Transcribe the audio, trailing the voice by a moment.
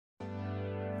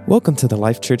Welcome to the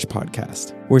Life Church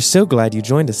Podcast. We're so glad you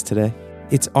joined us today.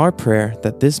 It's our prayer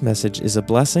that this message is a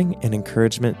blessing and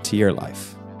encouragement to your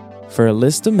life. For a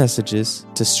list of messages,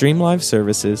 to stream live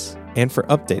services, and for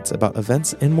updates about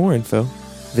events and more info,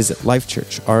 visit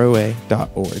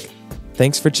lifechurchroa.org.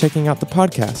 Thanks for checking out the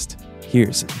podcast.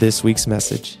 Here's this week's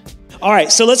message. All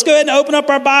right, so let's go ahead and open up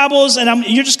our Bibles, and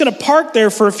you're just going to park there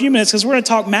for a few minutes because we're going to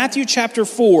talk Matthew chapter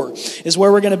 4 is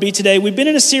where we're going to be today. We've been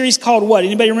in a series called what?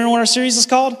 Anybody remember what our series is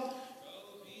called?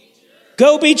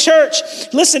 Go Be Church.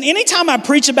 Listen, anytime I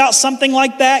preach about something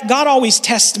like that, God always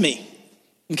tests me,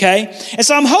 okay? And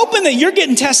so I'm hoping that you're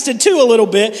getting tested too a little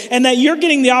bit and that you're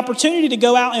getting the opportunity to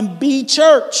go out and be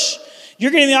church. You're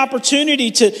getting the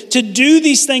opportunity to do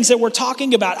these things that we're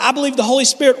talking about. I believe the Holy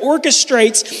Spirit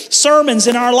orchestrates sermons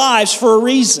in our lives for a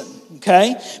reason,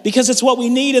 okay? Because it's what we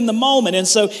need in the moment. And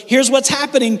so here's what's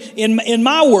happening in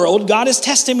my world. God is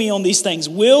testing me on these things.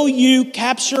 Will you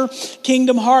capture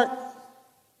kingdom heart?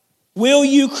 Will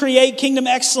you create kingdom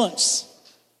excellence?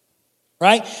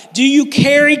 Right? Do you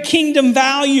carry kingdom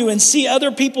value and see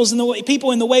other people in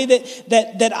the way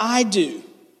that I do?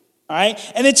 All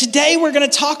right. And then today we're going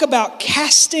to talk about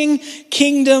casting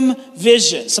kingdom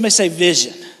vision. Somebody say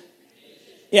vision.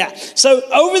 Yeah. So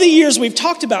over the years, we've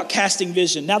talked about casting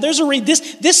vision. Now there's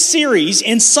this series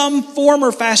in some form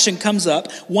or fashion comes up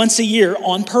once a year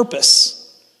on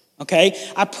purpose. Okay.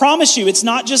 I promise you, it's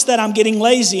not just that I'm getting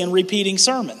lazy and repeating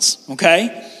sermons.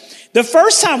 Okay. The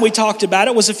first time we talked about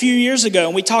it was a few years ago,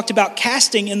 and we talked about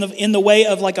casting in the way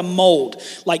of like a mold,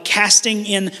 like casting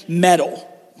in metal.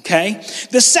 Okay.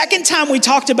 The second time we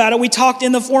talked about it, we talked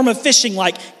in the form of fishing,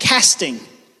 like casting.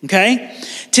 Okay.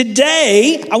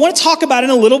 Today, I want to talk about it in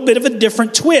a little bit of a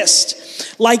different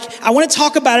twist. Like, I want to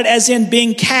talk about it as in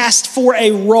being cast for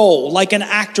a role, like an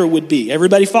actor would be.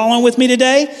 Everybody following with me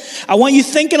today? I want you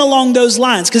thinking along those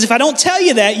lines, because if I don't tell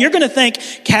you that, you're going to think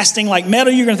casting like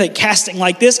metal, you're going to think casting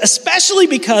like this, especially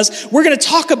because we're going to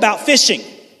talk about fishing.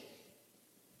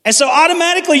 And so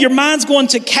automatically your mind's going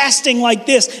to casting like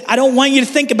this. I don't want you to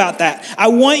think about that. I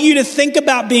want you to think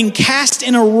about being cast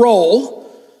in a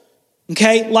role,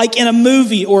 okay, like in a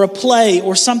movie or a play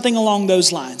or something along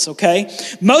those lines, okay?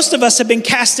 Most of us have been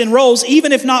cast in roles,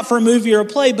 even if not for a movie or a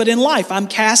play, but in life. I'm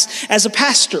cast as a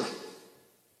pastor.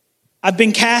 I've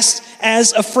been cast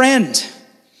as a friend.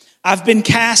 I've been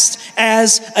cast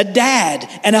as a dad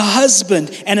and a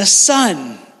husband and a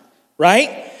son,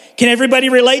 right? Can everybody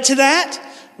relate to that?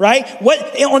 Right?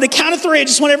 On the count of three, I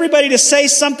just want everybody to say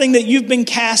something that you've been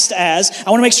cast as.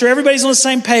 I want to make sure everybody's on the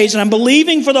same page, and I'm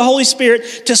believing for the Holy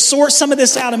Spirit to sort some of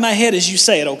this out in my head as you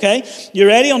say it, okay? You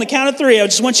ready? On the count of three, I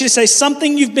just want you to say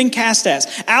something you've been cast as.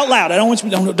 Out loud. I don't want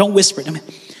you don't whisper it. I mean,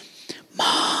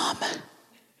 Mom.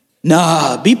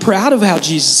 Nah, be proud of how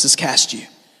Jesus has cast you.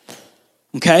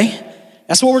 Okay?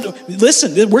 That's what we're doing.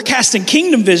 Listen, we're casting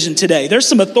kingdom vision today. There's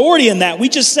some authority in that. We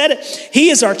just said it. He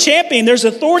is our champion. There's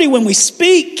authority when we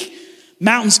speak.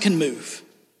 Mountains can move.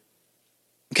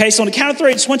 Okay, so on the count of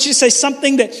three, I just want you to say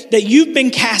something that you've been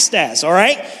cast as, all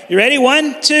right? You ready?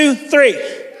 1, 2, 3.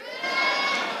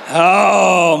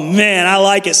 Oh, man, I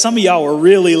like it. Some of y'all were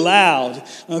really loud,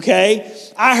 okay?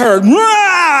 I heard,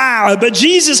 Rah! But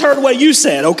Jesus heard what you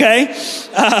said, okay?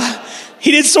 He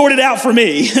did sort it out for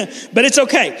me, but it's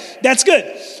okay. That's good.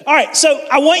 All right, so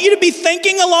I want you to be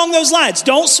thinking along those lines.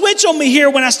 Don't switch on me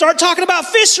here. When I start talking about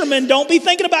fishermen, don't be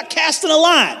thinking about casting a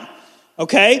line,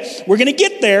 okay? We're going to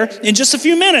get there in just a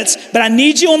few minutes, but I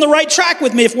need you on the right track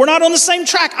with me. If we're not on the same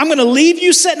track, I'm going to leave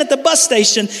you sitting at the bus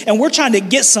station, and we're trying to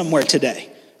get somewhere today,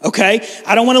 okay?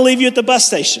 I don't want to leave you at the bus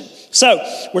station. So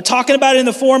we're talking about it in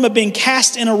the form of being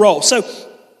cast in a role. So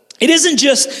it isn't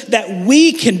just that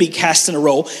we can be cast in a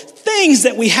role. Things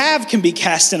that we have can be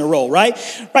cast in a role, right?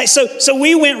 Right. So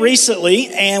we went recently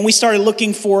and we started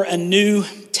looking for a new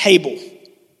table,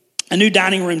 a new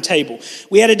dining room table.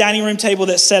 We had a dining room table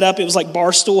that set up. It was like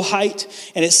bar stool height,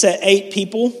 and it set 8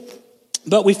 people.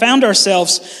 But we found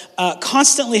ourselves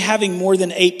constantly having more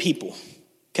than 8 people,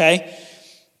 okay,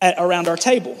 around our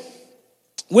table,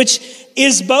 which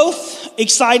is both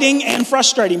exciting and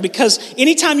frustrating because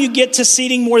anytime you get to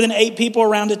seating more than 8 people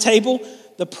around a table,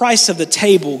 the price of the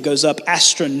table goes up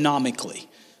astronomically,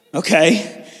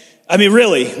 okay? I mean,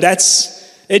 really,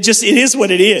 it is what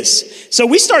it is. So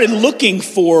we started looking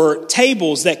for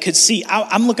tables that could seat,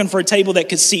 I'm looking for a table that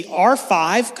could seat our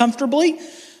 5 comfortably,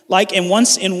 like in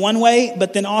one way,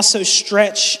 but then also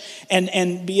stretch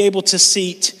and be able to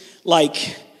seat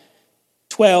like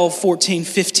 12, 14,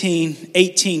 15,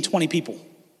 18, 20 people,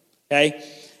 okay?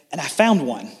 And I found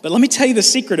one. But let me tell you the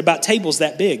secret about tables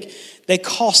that big. They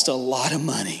cost a lot of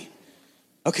money,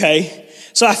 okay?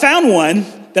 So I found one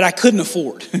that I couldn't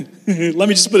afford. Let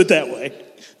me just put it that way,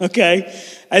 Okay?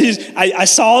 I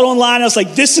saw it online. I was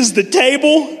like, this is the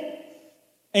table.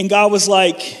 And God was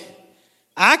like,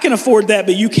 I can afford that,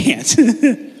 but you can't.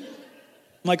 I'm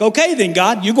like, okay then,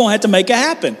 God, you're going to have to make it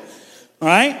happen. All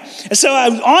right? And so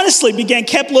I honestly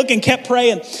kept looking, kept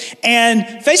praying.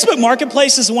 And Facebook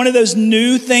Marketplace is one of those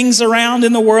new things around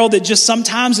in the world that just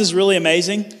sometimes is really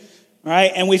amazing. All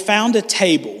right? And we found a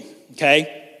table, okay?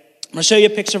 I'm going to show you a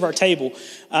picture of our table.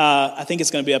 I think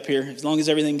it's going to be up here as long as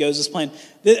everything goes as planned.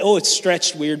 Oh, it's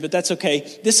stretched weird, but that's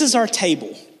okay. This is our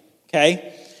table,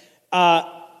 okay?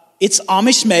 It's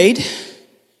Amish made.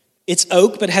 It's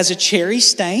oak, but has a cherry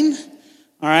stain,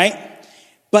 all right?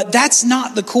 But that's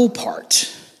not the cool part.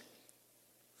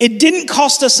 It didn't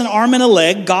cost us an arm and a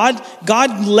leg.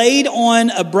 God laid on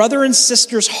a brother and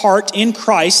sister's heart in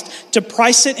Christ to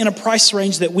price it in a price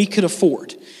range that we could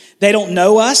afford. They don't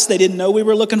know us. They didn't know we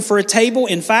were looking for a table.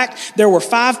 In fact, there were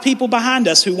 5 people behind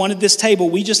us who wanted this table.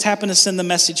 We just happened to send the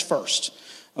message first,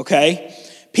 okay?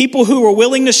 People who were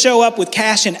willing to show up with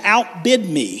cash and outbid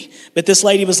me. But this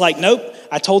lady was like, nope,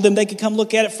 I told them they could come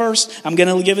look at it first. I'm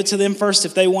going to give it to them first.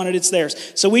 If they want it, it's theirs.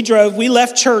 So we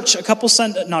left church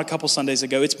not a couple Sundays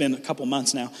ago. It's been a couple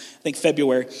months now. I think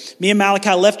February. Me and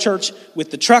Malachi left church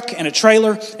with the truck and a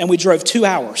trailer, and we drove 2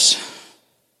 hours.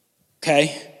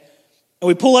 Okay? And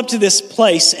we pull up to this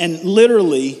place, and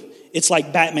literally, it's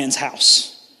like Batman's house.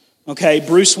 Okay,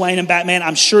 Bruce Wayne and Batman.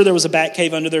 I'm sure there was a bat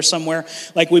cave under there somewhere.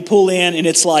 Like we pull in and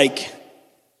it's like,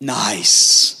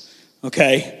 nice.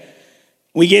 Okay.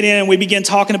 We get in and we begin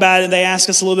talking about it. And they ask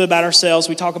us a little bit about ourselves.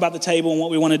 We talk about the table and what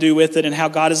we want to do with it and how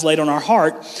God has laid on our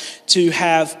heart to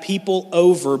have people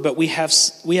over. But we have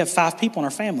 5 people in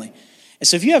our family. And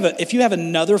so if you have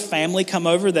another family come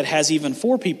over that has even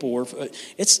 4 people,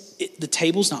 the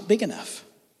table's not big enough.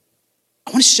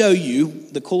 I want to show you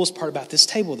the coolest part about this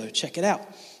table though. Check it out.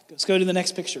 Let's go to the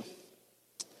next picture.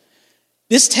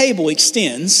 This table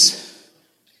extends.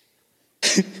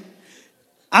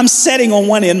 I'm sitting on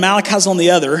one end, Malachi's on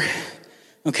the other,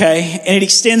 okay? And it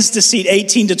extends to seat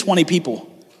 18 to 20 people.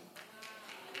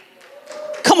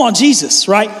 Come on, Jesus,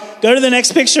 right? Go to the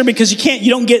next picture because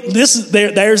you don't get this.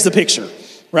 There's the picture,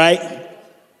 right?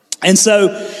 And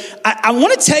so I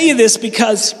want to tell you this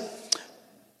because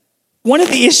one of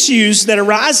the issues that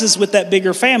arises with that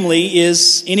bigger family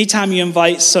is anytime you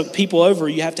invite some people over,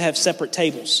 you have to have separate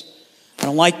tables. I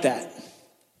don't like that.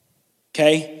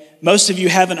 Okay? Most of you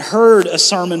haven't heard a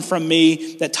sermon from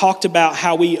me that talked about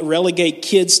how we relegate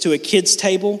kids to a kids'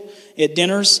 table at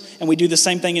dinners, and we do the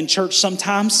same thing in church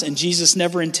sometimes, and Jesus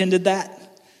never intended that,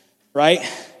 right?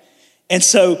 And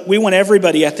so we want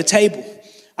everybody at the table.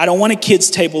 I don't want a kids'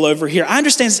 table over here. I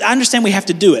understand we have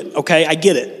to do it, okay? I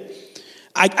get it.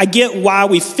 I get why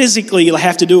we physically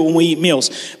have to do it when we eat meals.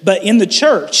 But in the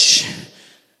church,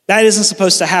 that isn't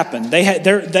supposed to happen.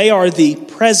 They are the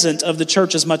present of the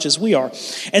church as much as we are.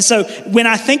 And so when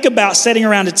I think about sitting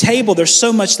around a table, there's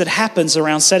so much that happens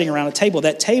around sitting around a table.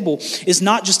 That table is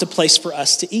not just a place for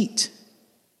us to eat.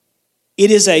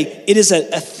 It is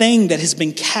a thing that has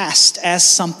been cast as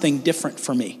something different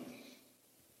for me.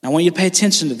 I want you to pay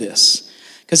attention to this.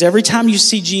 Because every time you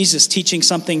see Jesus teaching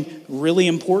something really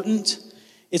important,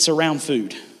 it's around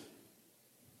food.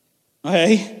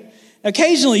 Okay?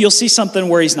 Occasionally you'll see something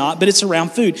where he's not, but it's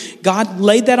around food. God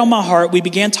laid that on my heart. We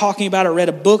began talking about it. I read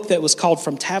a book that was called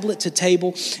From Tablet to Table,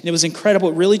 and it was incredible.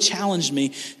 It really challenged me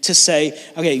to say,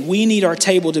 okay, we need our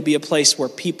table to be a place where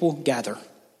people gather.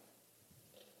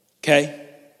 Okay?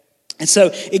 And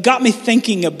so it got me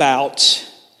thinking about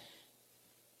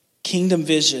kingdom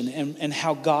vision and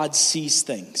how God sees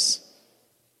things.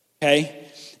 Okay?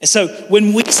 And so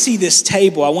when we see this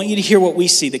table, I want you to hear what we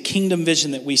see, the kingdom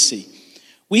vision that we see.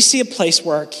 We see a place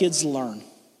where our kids learn.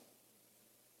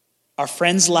 Our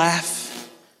friends laugh.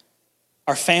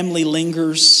 Our family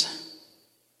lingers.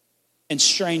 And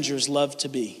strangers love to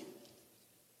be.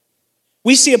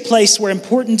 We see a place where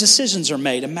important decisions are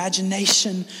made.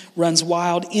 Imagination runs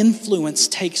wild. Influence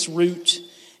takes root.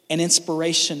 And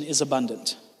inspiration is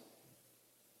abundant.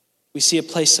 We see a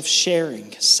place of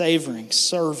sharing, savoring,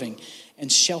 serving,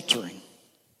 and sheltering.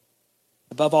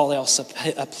 Above all else,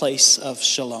 a place of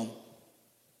shalom.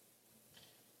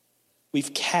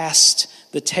 We've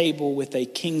cast the table with a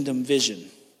kingdom vision.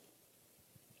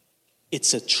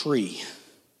 It's a tree.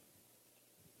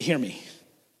 Hear me.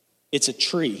 It's a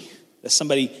tree that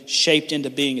somebody shaped into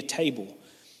being a table,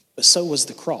 but so was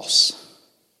the cross.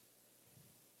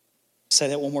 Say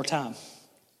that one more time.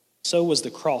 So was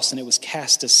the cross, and it was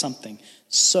cast as something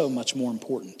so much more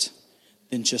important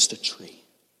than just a tree.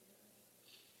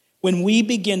 When we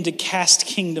begin to cast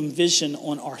kingdom vision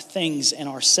on our things and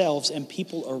ourselves and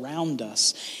people around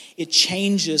us, it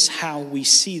changes how we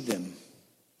see them.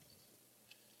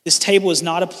 This table is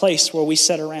not a place where we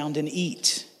sit around and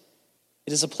eat.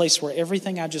 It is a place where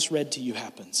everything I just read to you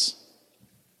happens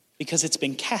because it's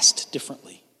been cast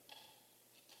differently.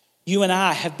 You and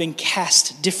I have been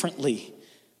cast differently.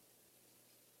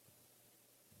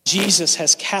 Jesus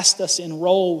has cast us in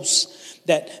roles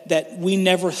that we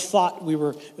never thought we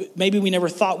were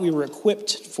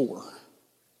equipped for.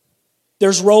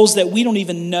 There's roles that we don't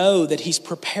even know that he's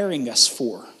preparing us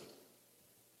for.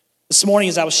 This morning,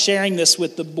 as I was sharing this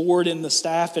with the board and the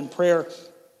staff in prayer,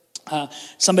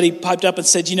 somebody piped up and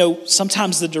said,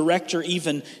 sometimes the director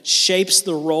even shapes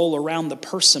the role around the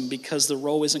person because the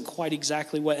role isn't quite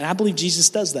exactly what, and I believe Jesus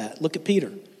does that. Look at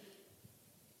Peter.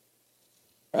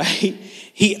 Right?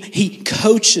 He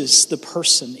coaches the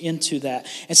person into that.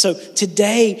 And so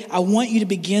today, I want you to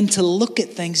begin to look at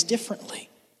things differently.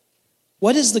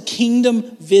 What is the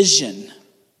kingdom vision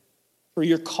for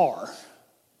your car?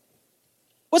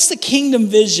 What's the kingdom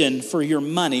vision for your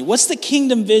money? What's the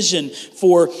kingdom vision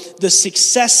for the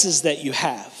successes that you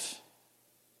have?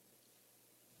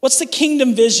 What's the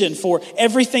kingdom vision for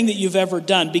everything that you've ever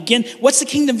done? What's the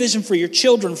kingdom vision for your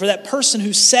children, for that person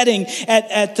who's sitting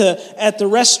at the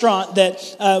restaurant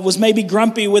that was maybe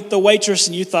grumpy with the waitress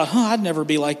and you thought, I'd never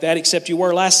be like that, except you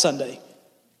were last Sunday.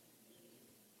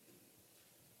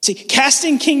 See,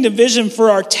 casting kingdom vision for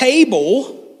our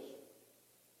table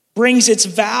brings its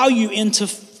value into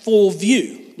full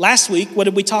view. Last week, what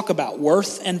did we talk about?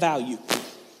 Worth and value.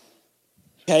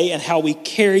 Okay, and how we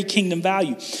carry kingdom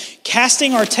value.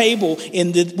 Casting our table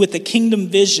with the kingdom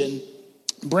vision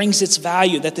brings its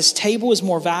value, that this table is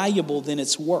more valuable than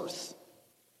its worth.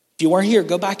 If you weren't here,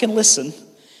 go back and listen.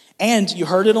 And you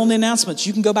heard it on the announcements.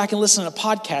 You can go back and listen to a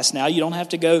podcast now. You don't have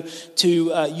to go to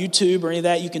YouTube or any of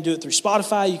that. You can do it through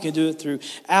Spotify. You can do it through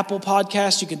Apple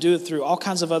Podcasts. You can do it through all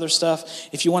kinds of other stuff.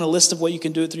 If you want a list of what you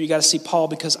can do it through, you got to see Paul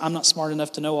because I'm not smart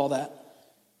enough to know all that.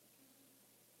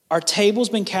 Our table's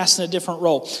been cast in a different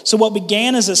role. So what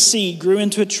began as a seed grew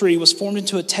into a tree, was formed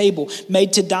into a table,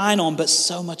 made to dine on, but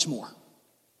so much more.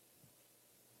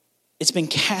 It's been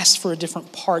cast for a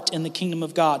different part in the kingdom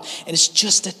of God, and it's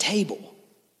just a table.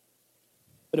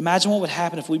 But imagine what would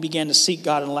happen if we began to seek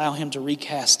God and allow him to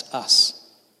recast us.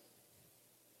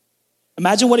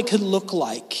 Imagine what it could look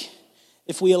like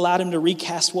if we allowed him to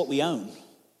recast what we own.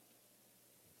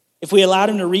 If we allowed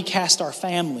him to recast our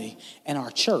family and our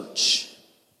church.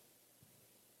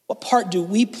 What part do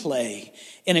we play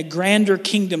in a grander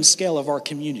kingdom scale of our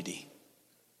community?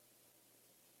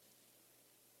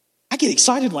 I get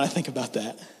excited when I think about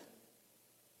that.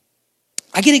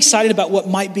 I get excited about what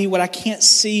might be, what I can't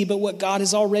see, but what God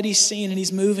has already seen and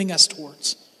he's moving us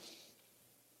towards.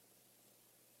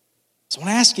 So I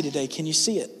want to ask you today, can you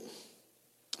see it?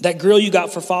 That grill you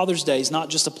got for Father's Day is not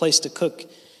just a place to cook.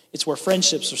 It's where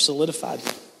friendships are solidified.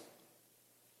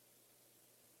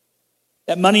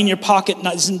 That money in your pocket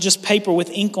isn't just paper with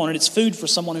ink on it. It's food for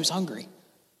someone who's hungry.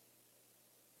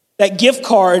 That gift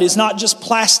card is not just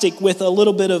plastic with a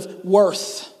little bit of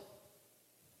worth.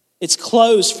 It's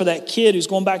clothes for that kid who's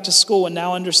going back to school and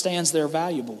now understands they're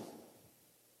valuable.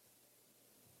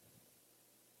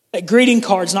 That greeting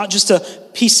card's not just a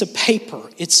piece of paper.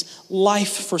 It's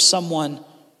life for someone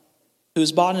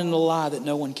who's bought into a lie that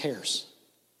no one cares.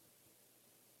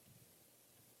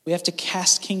 We have to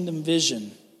cast kingdom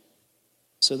vision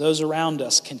so those around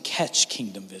us can catch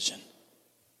kingdom vision.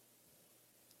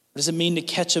 What does it mean to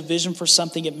catch a vision for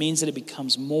something? It means that it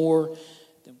becomes more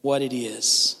than what it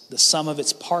is. The sum of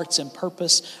its parts and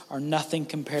purpose are nothing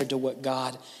compared to what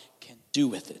God can do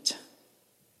with it.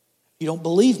 You don't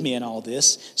believe me in all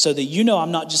this, so that you know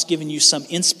I'm not just giving you some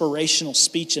inspirational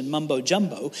speech and mumbo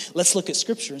jumbo. Let's look at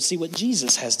Scripture and see what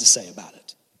Jesus has to say about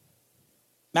it.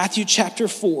 Matthew chapter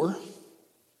 4.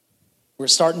 We're going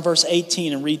to start in verse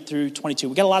 18 and read through 22.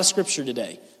 We got a lot of Scripture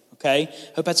today, okay?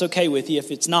 Hope that's okay with you.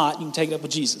 If it's not, you can take it up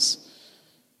with Jesus.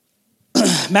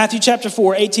 Matthew chapter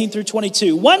 4, 18 through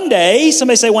 22. One day,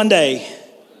 somebody say one day.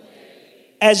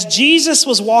 As Jesus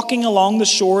was walking along the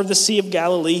shore of the Sea of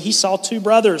Galilee, he saw two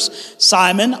brothers,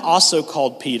 Simon, also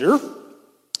called Peter,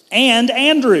 and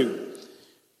Andrew,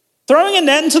 throwing a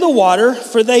net into the water,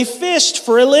 for they fished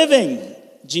for a living.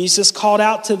 Jesus called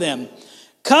out to them,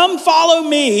 "Come follow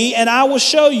me, and I will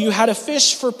show you how to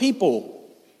fish for people."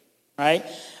 Right?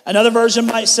 Another version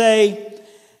might say,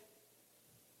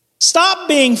 "Stop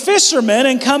being fishermen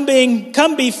and come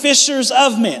be fishers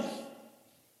of men."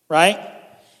 Right?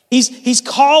 He's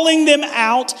calling them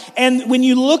out, and when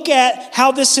you look at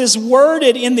how this is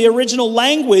worded in the original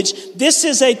language, this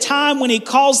is a time when he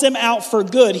calls them out for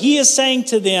good. He is saying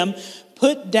to them,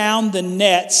 put down the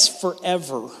nets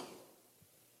forever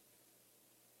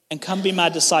and come be my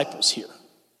disciples here.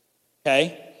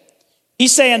 Okay?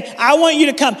 He's saying, I want you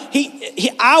to come.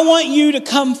 I want you to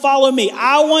come follow me.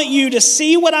 I want you to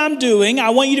see what I'm doing. I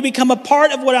want you to become a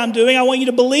part of what I'm doing. I want you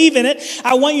to believe in it.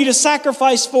 I want you to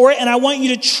sacrifice for it. And I want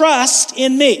you to trust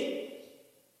in me.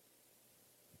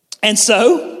 And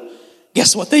so,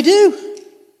 guess what they do?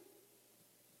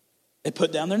 They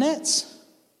put down their nets.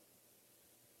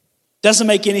 Doesn't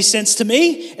make any sense to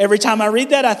me. Every time I read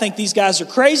that, I think these guys are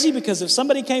crazy, because if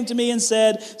somebody came to me and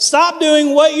said, stop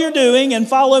doing what you're doing and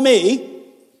follow me,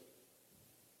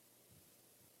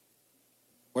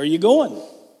 where are you going?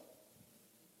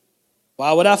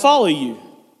 Why would I follow you?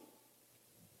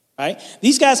 Right?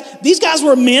 These guys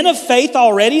were men of faith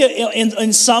already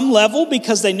in some level,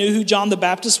 because they knew who John the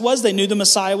Baptist was. They knew the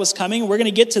Messiah was coming. We're going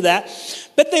to get to that.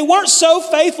 But they weren't so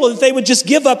faithful that they would just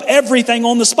give up everything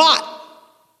on the spot.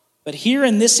 But here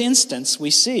in this instance,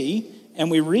 we see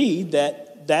and we read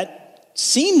that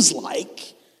seems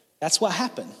like that's what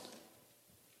happened.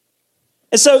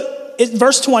 And so,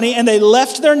 verse 20, and they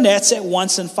left their nets at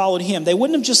once and followed him. They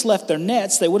wouldn't have just left their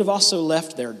nets. They would have also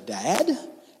left their dad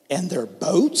and their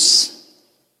boats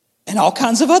and all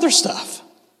kinds of other stuff.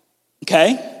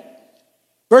 Okay?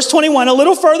 Verse 21, a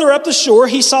little further up the shore,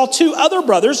 he saw two other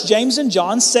brothers, James and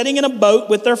John, sitting in a boat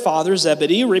with their father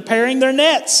Zebedee, repairing their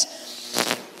nets.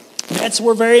 Nets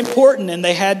were very important, and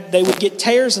they would get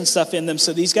tears and stuff in them.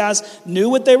 So these guys knew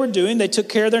what they were doing. They took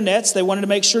care of their nets. They wanted to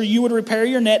make sure you would repair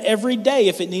your net every day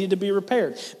if it needed to be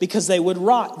repaired, because they would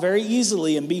rot very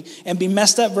easily and be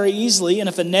messed up very easily. And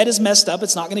if a net is messed up,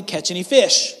 it's not going to catch any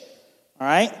fish. All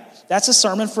right? That's a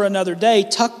sermon for another day.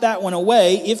 Tuck that one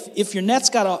away. If your net's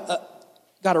got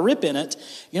a rip in it,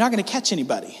 you're not going to catch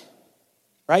anybody.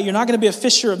 Right? You're not going to be a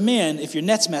fisher of men if your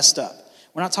net's messed up.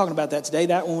 We're not talking about that today.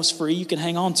 That one was free. You can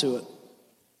hang on to it.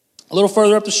 A little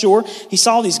further up the shore, he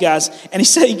saw these guys, and it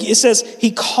says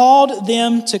he called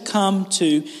them to come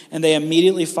to, and they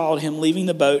immediately followed him, leaving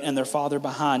the boat and their father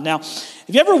behind. Now, have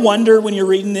you ever wondered when you're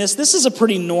reading this? This is a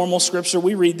pretty normal scripture.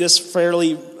 We read this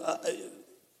fairly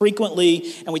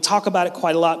frequently, and we talk about it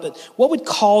quite a lot. But what would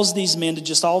cause these men to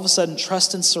just all of a sudden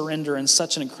trust and surrender in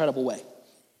such an incredible way?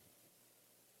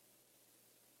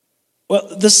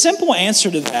 Well, the simple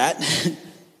answer to that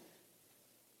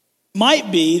might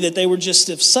be that they were just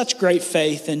of such great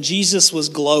faith, and Jesus was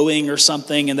glowing or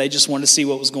something, and they just wanted to see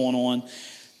what was going on.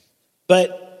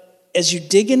 But as you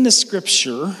dig into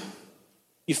Scripture,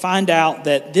 you find out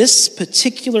that this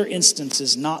particular instance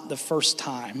is not the first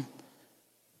time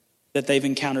that they've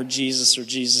encountered Jesus or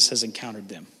Jesus has encountered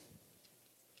them.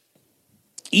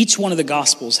 Each one of the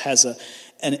Gospels has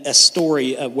a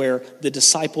story of where the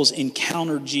disciples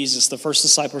encountered Jesus. The first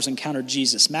disciples encountered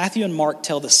Jesus. Matthew and Mark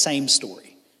tell the same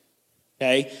story.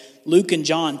 Okay? Luke and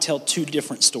John tell two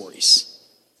different stories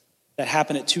that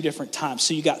happen at two different times.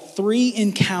 So you got three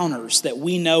encounters that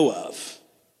we know of.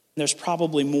 There's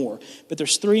probably more, but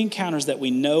there's three encounters that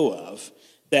we know of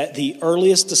that the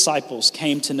earliest disciples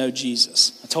came to know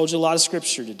Jesus. I told you a lot of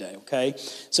scripture today, okay?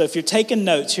 So if you're taking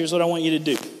notes, here's what I want you to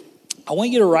do. I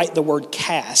want you to write the word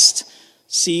cast,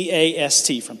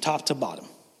 C-A-S-T, from top to bottom,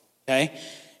 okay?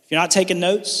 If you're not taking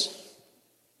notes,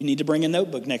 you need to bring a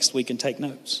notebook next week and take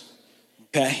notes,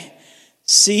 okay?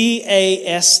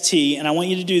 C-A-S-T, and I want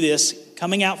you to do this.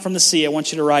 Coming out from the C, I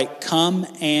want you to write, come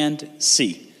and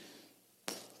see.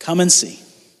 Come and see.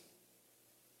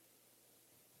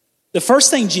 The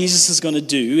first thing Jesus is going to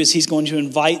do is he's going to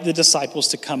invite the disciples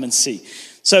to come and see.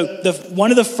 So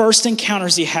one of the first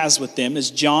encounters he has with them is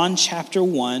John chapter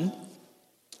 1,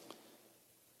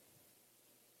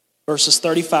 verses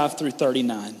 35 through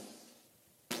 39.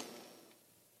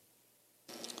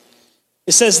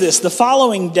 It says this, the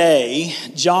following day,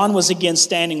 John was again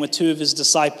standing with two of his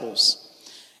disciples.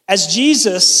 As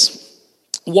Jesus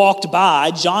walked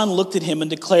by, John looked at him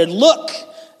and declared, look,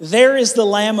 there is the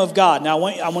Lamb of God. Now,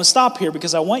 I want to stop here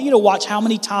because I want you to watch how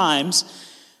many times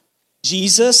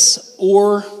Jesus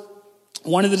or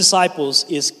one of the disciples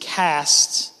is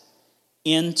cast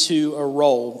into a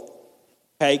role.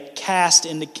 Okay, cast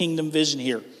into kingdom vision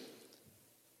here.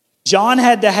 John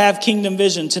had to have kingdom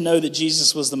vision to know that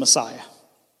Jesus was the Messiah.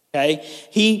 Okay,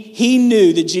 he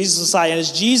knew that Jesus was the Messiah. And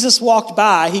as Jesus walked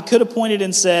by, he could have pointed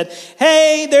and said,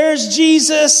 hey, there's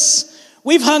Jesus.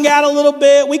 We've hung out a little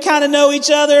bit. We kind of know each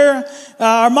other.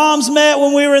 Our moms met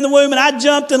when we were in the womb, and I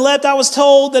jumped and leapt. I was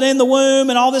told that in the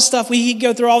womb and all this stuff. He'd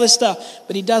go through all this stuff.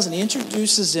 But he doesn't. He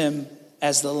introduces him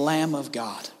as the Lamb of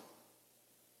God.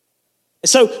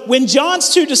 So when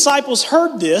John's two disciples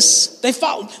heard this, they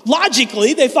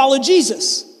followed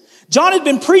Jesus. John had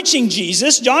been preaching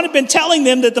Jesus. John had been telling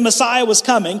them that the Messiah was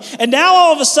coming. And now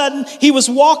all of a sudden, he was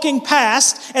walking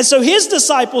past. And so his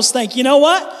disciples think, you know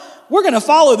what? We're going to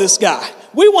follow this guy.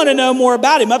 We want to know more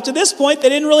about him. Up to this point, they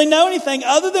didn't really know anything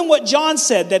other than what John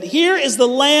said, that here is the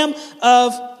Lamb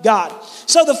of God.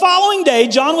 So the following day,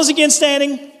 John was again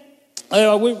standing.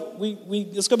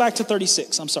 Let's go back to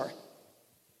 36. I'm sorry.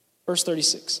 Verse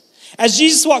 36. As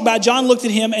Jesus walked by, John looked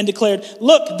at him and declared,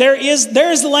 "Look, there is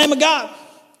the Lamb of God."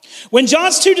 When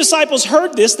John's two disciples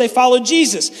heard this, they followed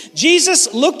Jesus.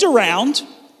 Jesus looked around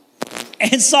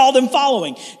and saw them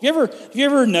following. Have you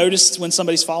ever noticed when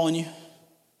somebody's following you?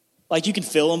 Like you can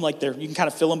feel them, you can kind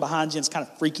of feel them behind you, and it's kind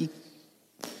of freaky.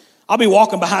 I'll be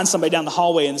walking behind somebody down the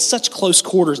hallway, and it's such close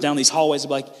quarters down these hallways.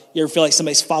 Like, you ever feel like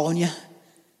somebody's following you?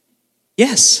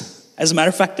 Yes, as a matter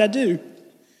of fact, I do.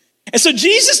 And so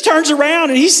Jesus turns around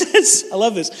and he says, I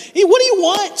love this. "Hey, what do you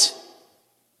want?"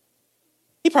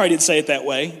 He probably didn't say it that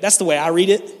way. That's the way I read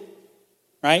it,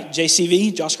 right?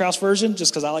 JCV, Josh Krause version,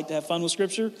 just because I like to have fun with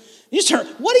scripture. You just turn,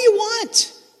 "What do you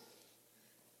want?"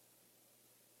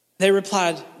 They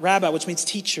replied, "Rabbi," which means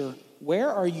teacher,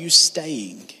 "where are you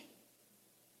staying?"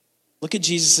 Look at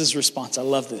Jesus' response. I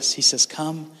love this. He says,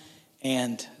 "Come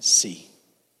and see."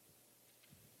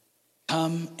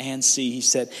 Come and see, he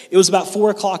said. It was about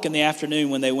 4:00 in the afternoon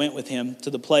when they went with him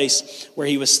to the place where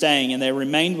he was staying, and they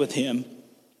remained with him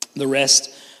the rest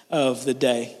of the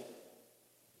day.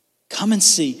 Come and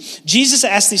see. Jesus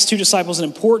asked these two disciples an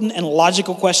important and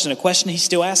logical question, a question he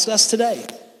still asks us today.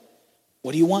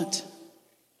 What do you want? What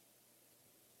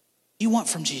do you want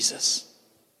from Jesus?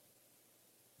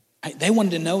 Right? They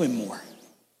wanted to know him more.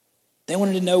 They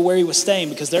wanted to know where he was staying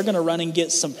because they're going to run and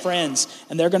get some friends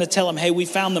and they're going to tell him, "Hey, we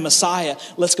found the Messiah.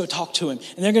 Let's go talk to him."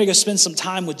 And they're going to go spend some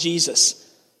time with Jesus.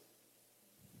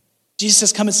 Jesus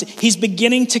says, "Come and see." He's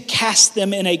beginning to cast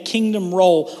them in a kingdom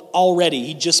role already.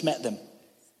 He just met them.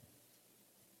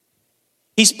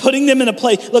 He's putting them in a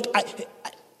place. Look,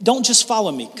 don't just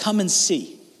follow me. Come and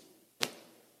see.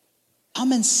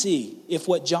 Come and see if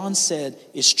what John said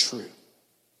is true.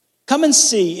 Come and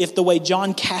see if the way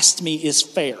John cast me is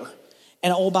fair.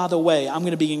 And oh, by the way, I'm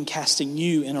going to begin casting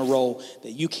you in a role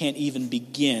that you can't even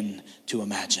begin to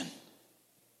imagine.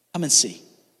 Come and see.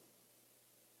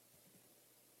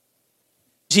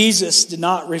 Jesus did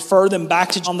not refer them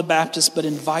back to John the Baptist, but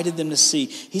invited them to see.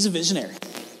 He's a visionary.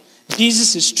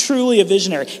 Jesus is truly a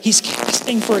visionary. He's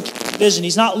casting for a vision.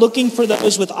 He's not looking for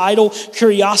those with idle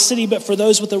curiosity, but for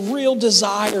those with a real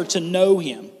desire to know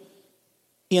him.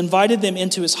 He invited them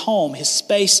into his home. His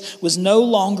space was no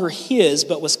longer his,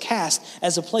 but was cast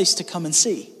as a place to come and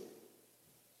see.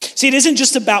 See, it isn't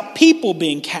just about people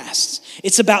being cast.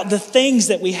 It's about the things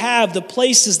that we have, the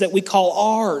places that we call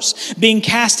ours, being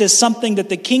cast as something that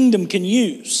the kingdom can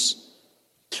use.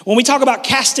 When we talk about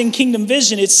casting kingdom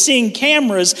vision, it's seeing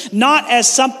cameras not as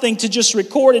something to just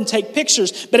record and take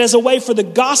pictures, but as a way for the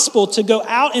gospel to go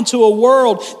out into a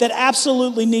world that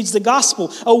absolutely needs the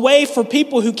gospel. A way for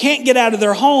people who can't get out of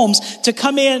their homes to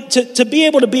come in, to be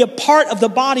able to be a part of the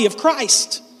body of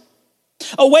Christ.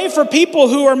 A way for people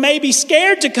who are maybe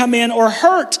scared to come in or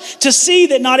hurt to see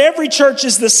that not every church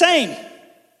is the same.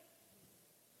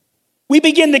 We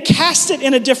begin to cast it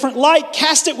in a different light,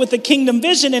 cast it with a kingdom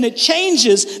vision, and it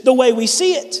changes the way we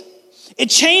see it. It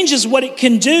changes what it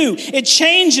can do. It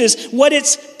changes what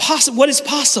is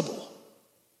possible.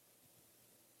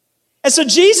 And so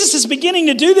Jesus is beginning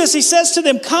to do this. He says to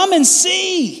them, "Come and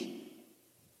see."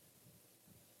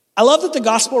 I love that the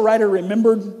gospel writer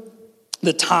remembered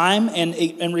the time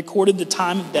and recorded the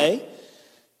time of day,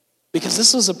 because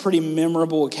this was a pretty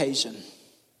memorable occasion.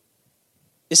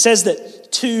 It says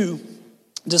that two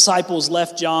disciples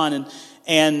left John,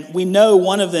 and we know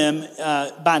one of them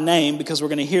by name because we're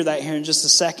going to hear that here in just a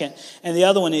second. And the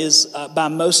other one is by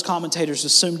most commentators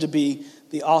assumed to be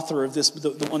the author of this,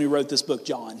 the one who wrote this book,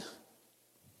 John.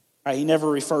 Right? He never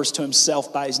refers to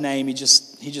himself by his name. He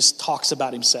just talks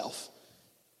about himself.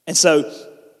 And so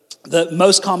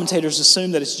most commentators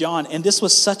assume that it's John. And this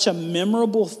was such a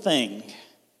memorable thing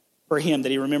for him that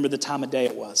he remembered the time of day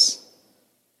it was.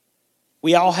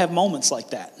 We all have moments like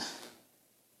that.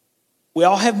 We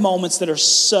all have moments that are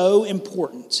so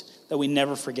important that we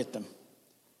never forget them.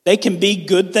 They can be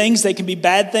good things, they can be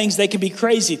bad things, they can be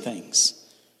crazy things,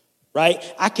 right?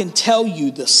 I can tell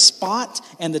you the spot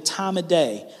and the time of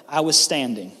day I was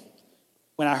standing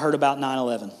when I heard about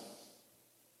 9/11.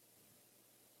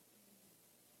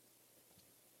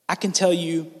 I can tell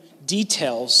you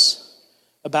details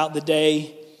about the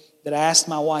day that I asked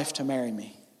my wife to marry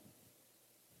me.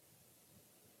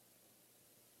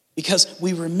 Because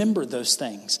we remember those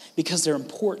things, because they're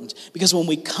important. Because when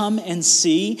we come and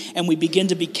see and we begin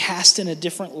to be cast in a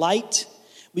different light,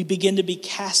 we begin to be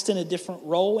cast in a different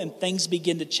role and things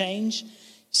begin to change.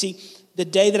 See, the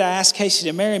day that I asked Casey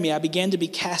to marry me, I began to be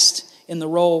cast in the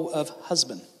role of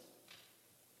husband.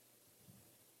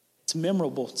 It's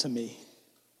memorable to me.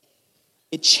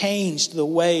 It changed the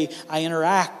way I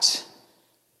interact.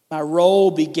 My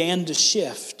role began to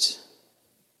shift.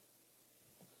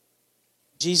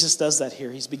 Jesus does that here.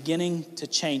 He's beginning to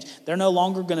change. They're no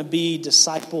longer going to be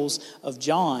disciples of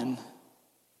John.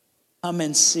 Come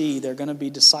and see. They're going to be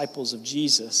disciples of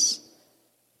Jesus.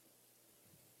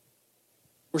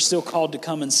 We're still called to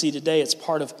come and see today. It's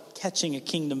part of catching a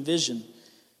kingdom vision.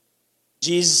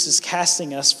 Jesus is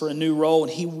casting us for a new role,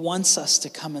 and he wants us to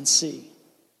come and see.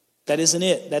 That isn't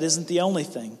it. That isn't the only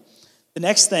thing. The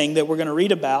next thing that we're going to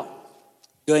read about,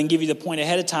 go ahead and give you the point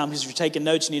ahead of time, because if you're taking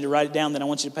notes, you need to write it down, then I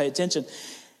want you to pay attention.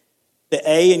 The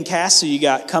A in cast, so you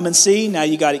got come and see, now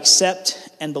you got accept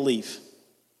and believe.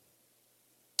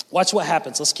 Watch what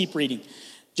happens. Let's keep reading.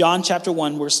 John chapter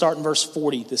 1, we're starting verse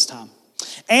 40 this time.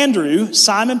 Andrew,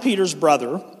 Simon Peter's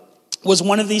brother, was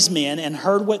one of these men and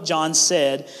heard what John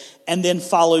said and then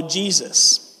followed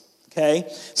Jesus.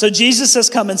 Okay, so Jesus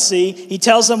says, come and see. He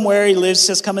tells them where he lives,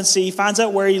 says, come and see. He finds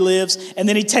out where he lives, and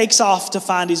then he takes off to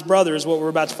find his brother, is what we're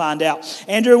about to find out.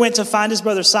 Andrew went to find his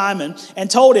brother Simon and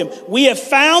told him, we have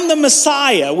found the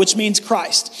Messiah, which means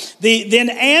Christ. Then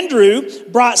Andrew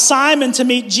brought Simon to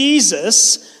meet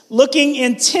Jesus, looking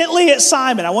intently at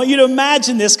Simon. I want you to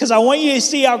imagine this because I want you to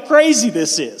see how crazy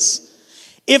this is.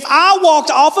 If I walked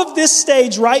off of this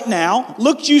stage right now,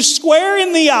 looked you square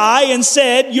in the eye and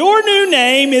said, your new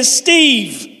name is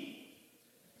Steve.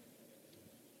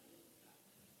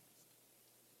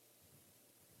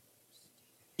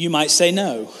 You might say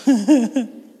no.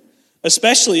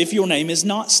 Especially if your name is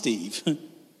not Steve.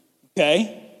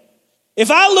 Okay?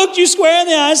 If I looked you square in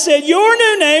the eye and said, your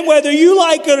new name, whether you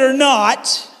like it or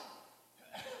not,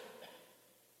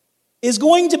 is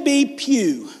going to be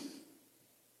Pew.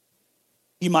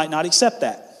 You might not accept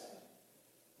that,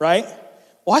 right?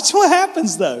 Watch what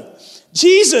happens though.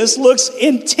 Jesus looks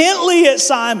intently at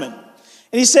Simon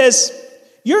and he says,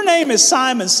 your name is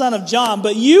Simon, son of John,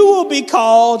 but you will be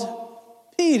called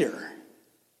Peter.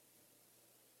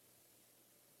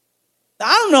 Now,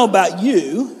 I don't know about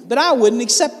you, but I wouldn't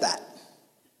accept that,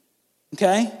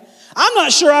 okay? I'm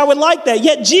not sure I would like that.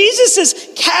 Yet Jesus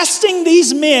is casting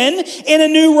these men in a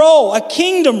new role, a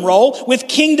kingdom role with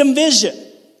kingdom vision.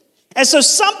 And so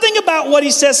something about what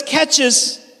he says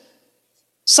catches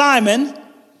Simon,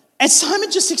 and Simon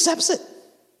just accepts it.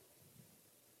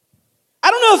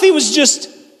 I don't know if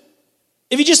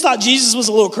he just thought Jesus was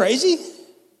a little crazy,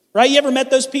 right? You ever met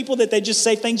those people that they just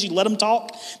say things, you let them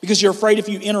talk because you're afraid if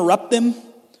you interrupt them,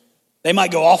 they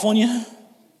might go off on you,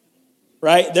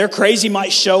 right? Their crazy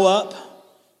might show up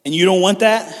and you don't want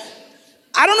that.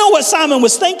 I don't know what Simon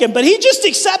was thinking, but he just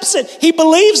accepts it. He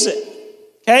believes it.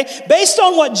 Okay, based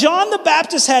on what John the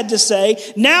Baptist had to say,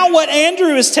 now what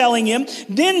Andrew is telling him,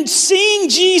 then seeing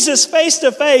Jesus face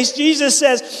to face, Jesus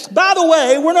says, by the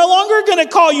way, we're no longer going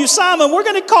to call you Simon, we're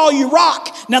going to call you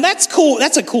Rock. Now that's cool.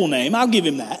 That's a cool name. I'll give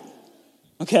him that.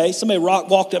 Okay, somebody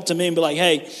walked up to me and be like,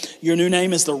 hey, your new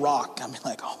name is the Rock. I'm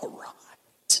like, all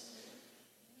right.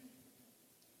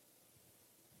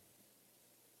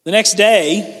 The next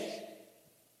day,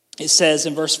 it says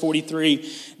in verse 43,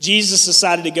 Jesus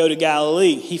decided to go to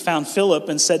Galilee. He found Philip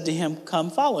and said to him,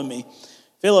 come follow me.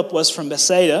 Philip was from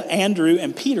Bethsaida, Andrew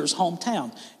and Peter's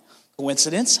hometown.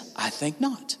 Coincidence? I think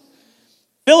not.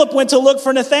 Philip went to look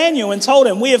for Nathanael and told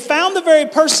him, we have found the very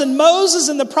person Moses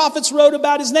and the prophets wrote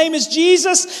about. His name is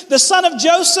Jesus, the son of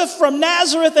Joseph from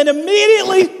Nazareth. And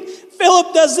immediately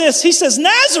Philip does this. He says,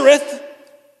 Nazareth?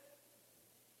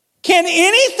 Can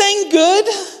anything good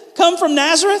come from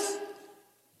Nazareth?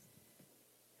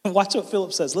 Watch what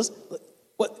Philip says. Listen,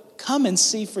 come and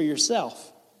see for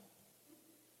yourself.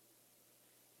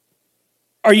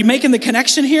 Are you making the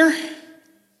connection here?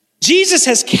 Jesus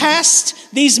has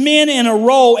cast these men in a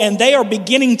role and they are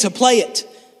beginning to play it.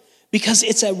 Because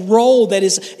it's a role that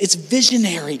it's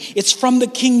visionary. It's from the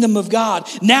kingdom of God.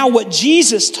 Now what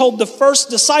Jesus told the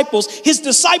first disciples, his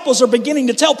disciples are beginning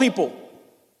to tell people.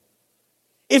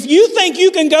 If you think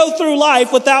you can go through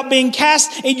life without being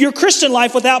cast, in your Christian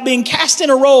life without being cast in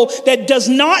a role that does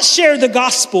not share the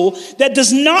gospel, that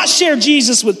does not share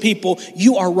Jesus with people,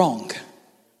 you are wrong.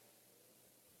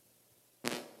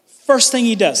 First thing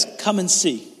he does, come and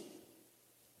see.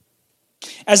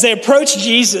 As they approach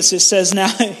Jesus, it says,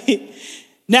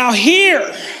 now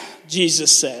here, Jesus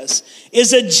says,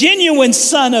 is a genuine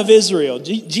son of Israel.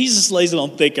 Jesus lays it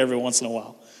on thick every once in a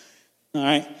while. All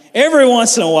right. Every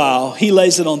once in a while, he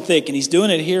lays it on thick, and he's doing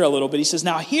it here a little bit. He says,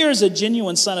 now here's a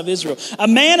genuine son of Israel, a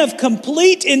man of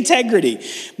complete integrity.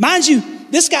 Mind you,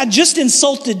 this guy just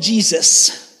insulted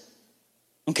Jesus.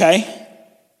 Okay?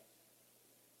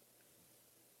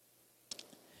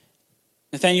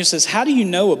 Nathanael says, how do you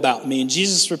know about me? And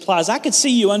Jesus replies, I could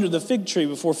see you under the fig tree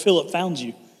before Philip found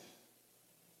you.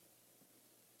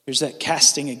 Here's that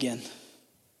casting again.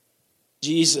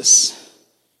 Jesus,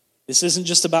 this isn't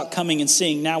just about coming and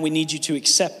seeing. Now we need you to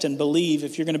accept and believe.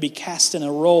 If you're going to be cast in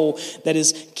a role that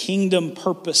is kingdom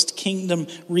purposed, kingdom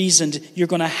reasoned, you're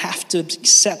going to have to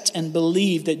accept and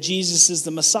believe that Jesus is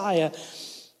the Messiah.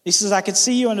 He says, I could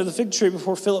see you under the fig tree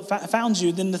before Philip found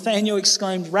you. Then Nathanael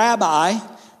exclaimed, Rabbi,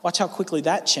 watch how quickly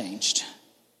that changed.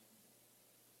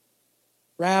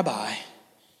 Rabbi,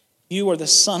 you are the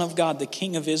Son of God, the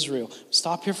King of Israel.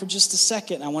 Stop here for just a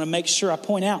second. I want to make sure I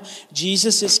point out,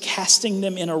 Jesus is casting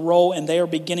them in a role and they are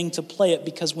beginning to play it,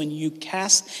 because when you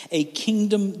cast a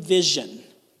kingdom vision,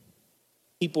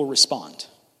 people respond.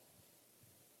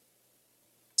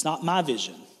 It's not my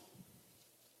vision.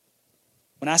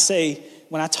 When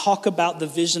I talk about the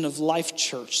vision of Life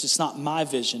Church, it's not my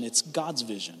vision, it's God's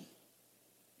vision.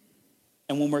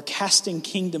 And when we're casting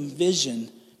kingdom vision,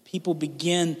 people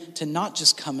begin to not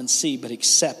just come and see, but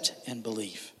accept and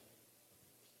believe.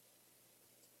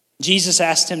 Jesus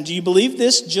asked him, do you believe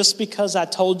this just because I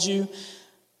told you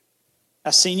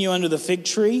I've seen you under the fig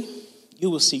tree? You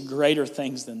will see greater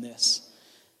things than this.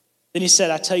 Then he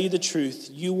said, I tell you the truth,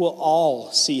 you will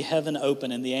all see heaven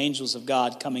open and the angels of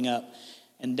God coming up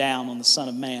and down on the Son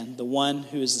of Man, the one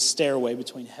who is the stairway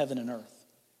between heaven and earth.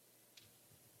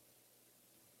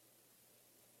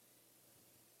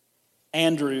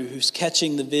 Andrew, who's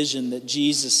catching the vision that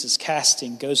Jesus is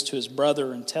casting, goes to his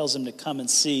brother and tells him to come and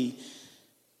see.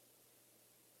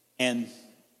 And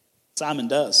Simon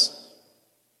does.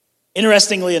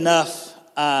 Interestingly enough,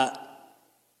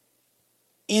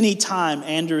 anytime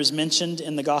Andrew is mentioned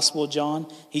in the Gospel of John,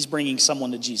 he's bringing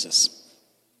someone to Jesus.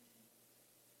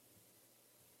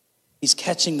 He's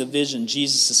catching the vision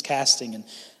Jesus is casting, and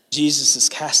Jesus is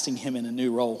casting him in a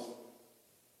new role.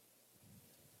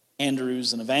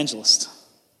 Andrew's an evangelist,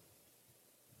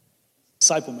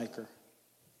 disciple maker.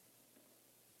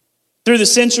 Through the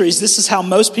centuries, this is how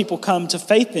most people come to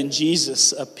faith in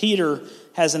Jesus. Peter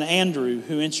has an Andrew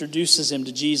who introduces him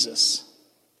to Jesus.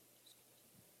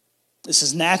 This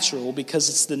is natural because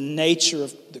it's the nature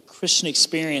of the Christian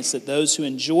experience that those who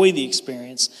enjoy the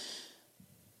experience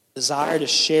desire to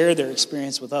share their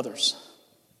experience with others.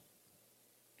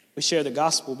 We share the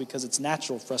gospel because it's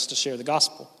natural for us to share the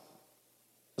gospel,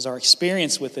 because our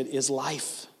experience with it is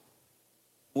life.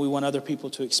 We want other people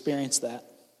to experience that.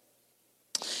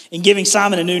 In giving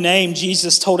Simon a new name,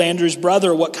 Jesus told Andrew's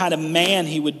brother what kind of man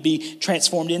he would be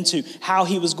transformed into, how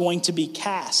he was going to be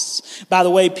cast. By the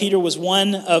way, Peter was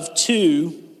one of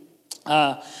two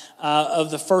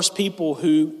of the first people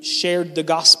who shared the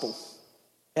gospel.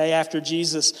 Okay, after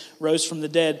Jesus rose from the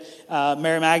dead,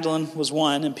 Mary Magdalene was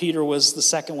one, and Peter was the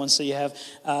second one. So you have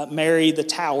Mary the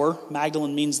tower,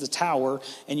 Magdalene means the tower,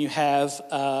 and you have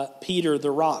Peter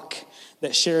the rock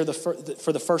that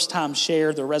for the first time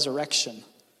share the resurrection.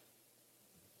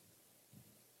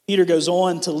 Peter goes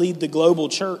on to lead the global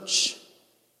church.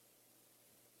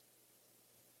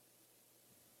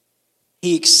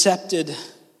 He accepted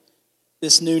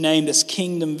this new name, this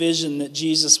kingdom vision that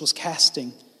Jesus was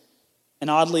casting. And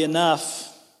oddly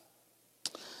enough,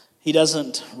 he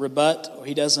doesn't rebut or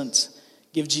he doesn't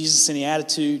give Jesus any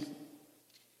attitude.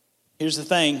 Here's the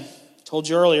thing. I told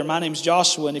you earlier, my name's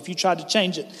Joshua, and if you tried to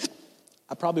change it,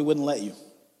 I probably wouldn't let you.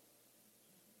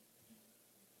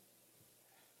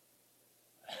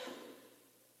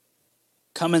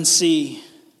 Come and see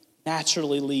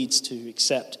naturally leads to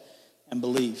accept and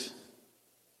believe.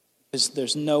 Because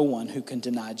there's no one who can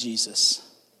deny Jesus.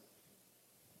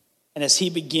 And as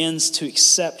he begins to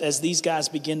accept, as these guys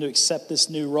begin to accept this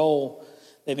new role,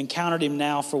 they've encountered him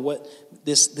now for what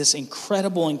this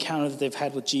incredible encounter that they've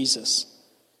had with Jesus.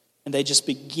 And they just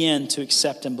begin to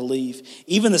accept and believe.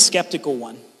 Even the skeptical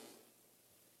one.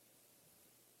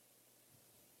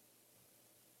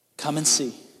 Come and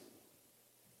see.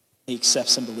 He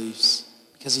accepts and believes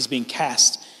because he's being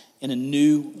cast in a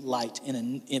new light,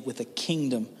 with a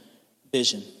kingdom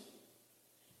vision.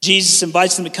 Jesus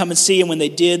invites them to come and see, and when they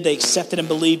did, they accepted and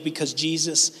believed because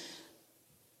Jesus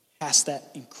cast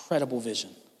that incredible vision.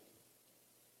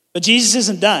 But Jesus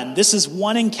isn't done. This is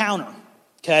one encounter,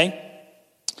 okay?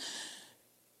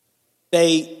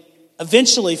 They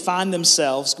eventually find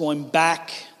themselves going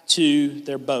back to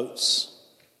their boats.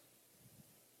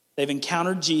 They've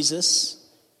encountered Jesus.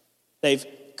 They've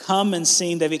come and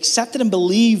seen, they've accepted and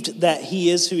believed that he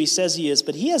is who he says he is,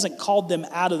 but he hasn't called them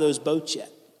out of those boats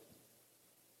yet.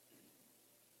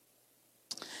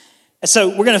 And so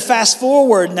we're going to fast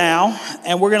forward now,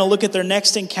 and we're going to look at their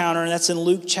next encounter, and that's in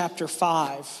Luke chapter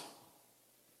 5.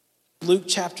 Luke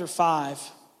chapter 5.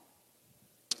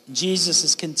 Jesus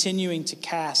is continuing to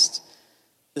cast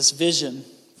this vision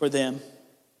for them.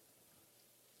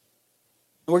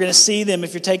 We're going to see them,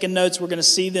 if you're taking notes, we're going to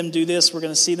see them do this. We're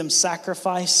going to see them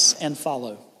sacrifice and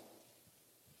follow.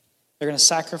 They're going to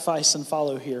sacrifice and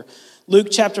follow here. Luke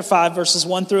chapter 5, verses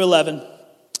 1 through 11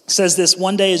 says this: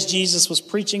 one day as Jesus was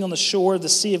preaching on the shore of the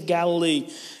Sea of Galilee,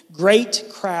 great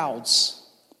crowds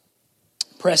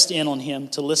pressed in on him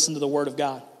to listen to the word of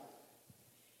God.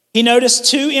 He noticed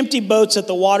 2 empty boats at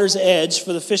the water's edge,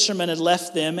 for the fishermen had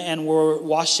left them and were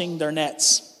washing their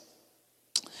nets.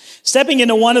 Stepping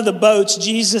into one of the boats,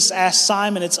 Jesus asked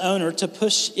Simon, its owner, to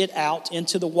push it out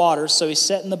into the water. So he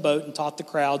sat in the boat and taught the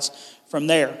crowds from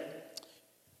there.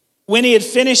 When he had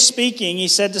finished speaking, he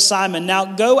said to Simon, "Now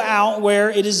go out where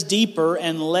it is deeper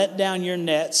and let down your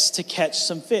nets to catch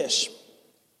some fish."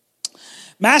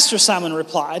 "Master," Simon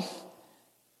replied,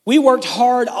 "we worked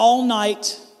hard all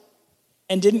night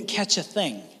and didn't catch a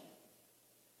thing.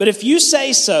 But if you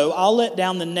say so, I'll let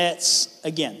down the nets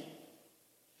again."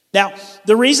 Now,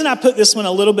 the reason I put this one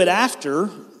a little bit after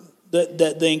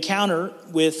the encounter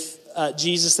with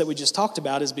Jesus that we just talked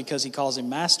about is because he calls him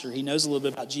master. He knows a little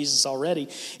bit about Jesus already.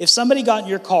 If somebody got in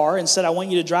your car and said, "I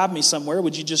want you to drive me somewhere,"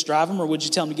 would you just drive them, or would you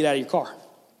tell them to get out of your car?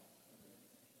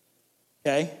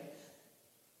 Okay?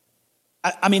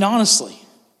 I mean, honestly,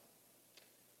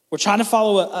 we're trying to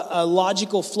follow a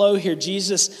logical flow here.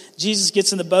 Jesus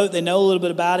gets in the boat. They know a little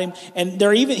bit about him, and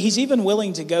he's even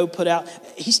willing to go put out.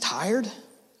 He's tired.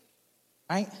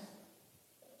 Right?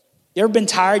 You ever been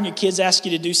tired and your kids ask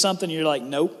you to do something and you're like,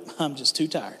 "Nope, I'm just too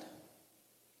tired."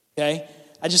 Okay?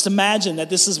 I just imagine that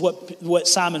this is what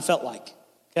Simon felt like.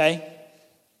 Okay?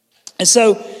 And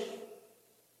so,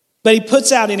 but he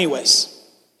puts out anyways.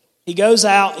 He goes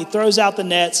out, he throws out the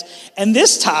nets, and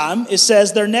this time it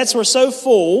says their nets were so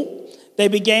full they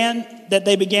began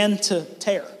to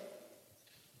tear.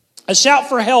 A shout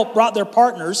for help brought their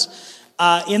partners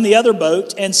in the other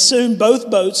boat, and soon both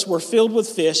boats were filled with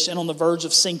fish and on the verge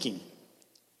of sinking.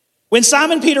 When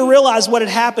Simon Peter realized what had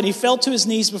happened, he fell to his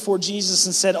knees before Jesus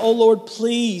and said, "Oh Lord,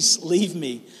 please leave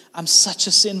me. I'm such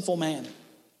a sinful man."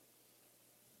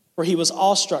 For he was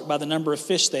awestruck by the number of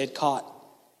fish they had caught,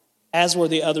 as were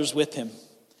the others with him.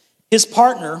 His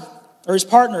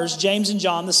partners, James and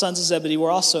John, the sons of Zebedee,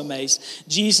 were also amazed.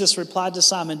 Jesus replied to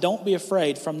Simon, "Don't be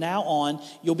afraid. From now on,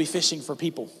 you'll be fishing for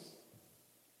people."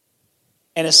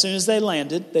 And as soon as they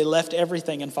landed, they left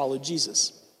everything and followed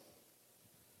Jesus.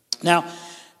 Now,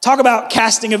 talk about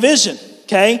casting a vision,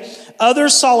 okay?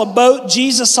 Others saw a boat,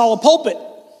 Jesus saw a pulpit.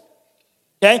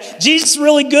 Okay? Jesus is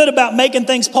really good about making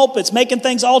things pulpits, making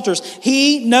things altars.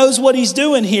 He knows what he's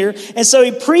doing here. And so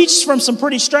he preached from some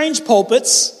pretty strange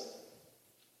pulpits,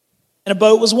 and a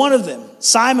boat was one of them.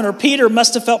 Simon, or Peter,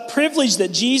 must have felt privileged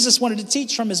that Jesus wanted to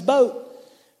teach from his boat.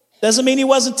 Doesn't mean he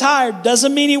wasn't tired.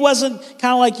 Doesn't mean he wasn't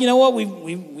kind of like, "You know what,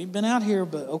 we've been out here,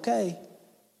 but okay."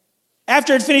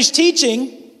 After he'd finished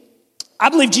teaching, I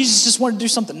believe Jesus just wanted to do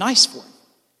something nice for him.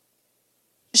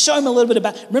 Just show him a little bit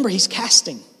about, remember, he's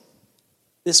casting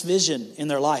this vision in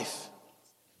their life.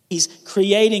 He's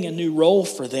creating a new role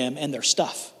for them and their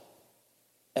stuff.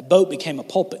 That boat became a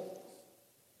pulpit.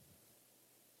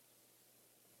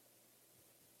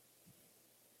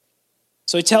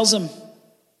 So he tells them,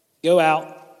 "Go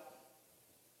out."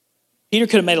 Peter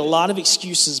could have made a lot of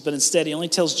excuses, but instead he only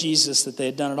tells Jesus that they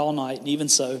had done it all night, and even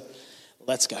so,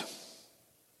 let's go.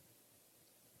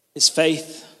 His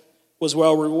faith was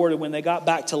well rewarded. When they got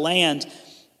back to land,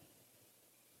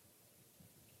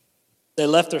 they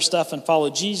left their stuff and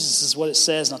followed Jesus, is what it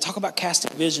says. Now talk about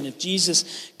casting vision. If Jesus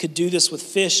could do this with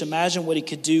fish, imagine what he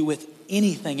could do with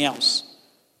anything else.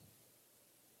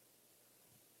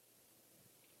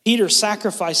 Peter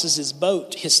sacrifices his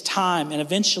boat, his time, and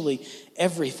eventually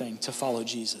everything to follow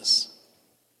Jesus.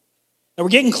 Now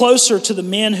we're getting closer to the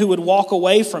men who would walk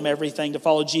away from everything to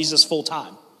follow Jesus full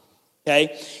time.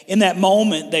 Okay? In that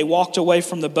moment, they walked away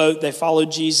from the boat, they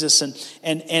followed Jesus, and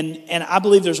I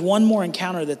believe there's one more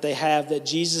encounter that they have that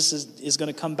Jesus is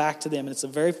going to come back to them, and it's the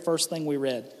very first thing we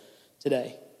read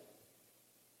today.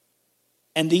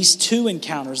 And these 2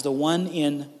 encounters, the one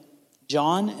in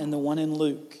John and the one in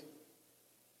Luke,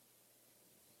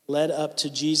 led up to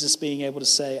Jesus being able to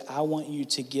say, "I want you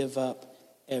to give up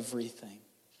everything.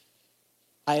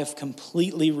 I have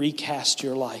completely recast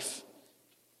your life.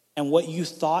 And what you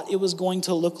thought it was going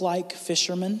to look like,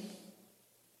 fishermen,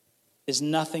 is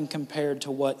nothing compared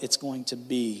to what it's going to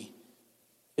be,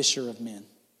 fisher of men."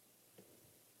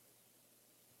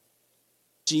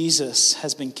 Jesus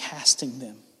has been casting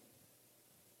them.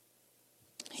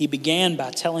 He began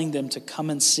by telling them to come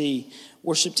and see.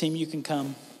 Worship team, you can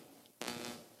come.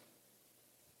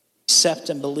 Accept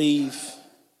and believe.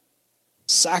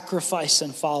 sacrifice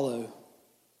and follow.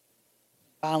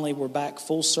 Finally, we're back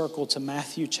full circle to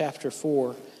Matthew chapter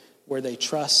 4, where they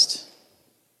trust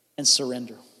and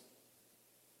surrender.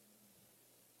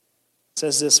 It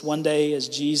says this: one day as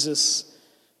Jesus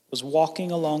was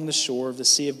walking along the shore of the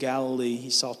Sea of Galilee, he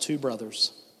saw two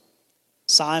brothers,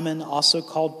 Simon, also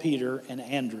called Peter, and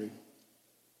Andrew,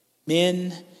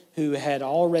 men who had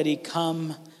already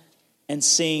come and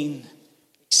seen,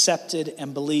 accepted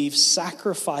and believed,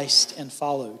 sacrificed and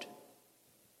followed.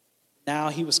 Now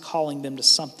he was calling them to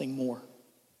something more.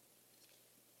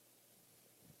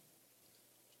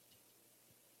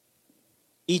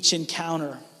 Each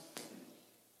encounter,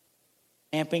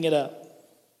 amping it up,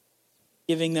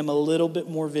 giving them a little bit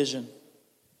more vision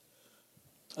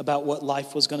about what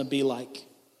life was going to be like.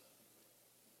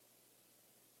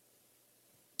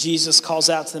 Jesus calls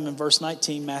out to them in verse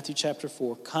 19, Matthew chapter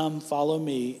 4, "Come, follow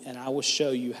me, and I will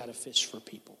show you how to fish for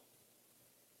people."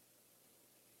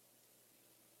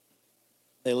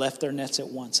 They left their nets at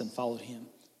once and followed him.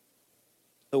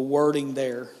 The wording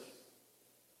there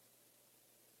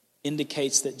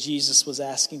indicates that Jesus was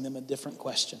asking them a different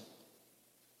question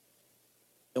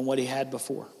than what he had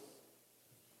before.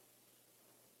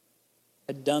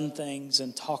 Had done things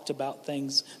and talked about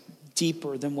things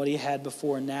deeper than what he had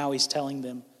before, and now he's telling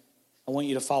them, I want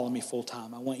you to follow me full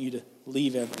time. I want you to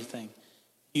leave everything.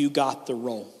 You got the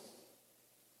role.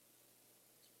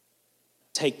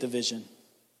 Take the vision.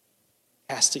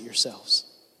 Cast it yourselves.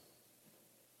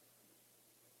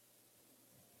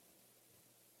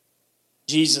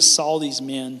 Jesus saw these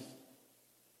men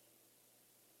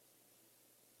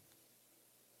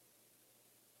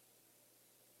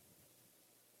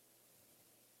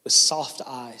with soft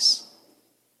eyes.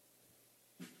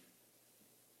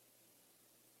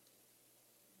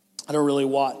 I don't really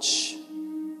watch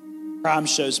crime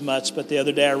shows much, but the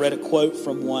other day I read a quote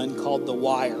from one called The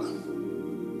Wire.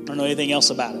 I don't know anything else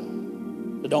about it.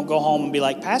 So don't go home and be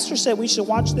like, Pastor said we should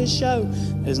watch this show.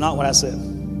 That is not what I said.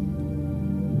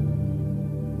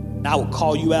 And I will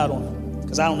call you out on it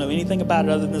because I don't know anything about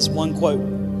it other than this one quote.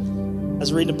 I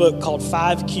was reading a book called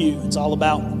 5Q. It's all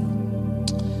about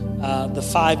the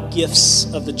 5 gifts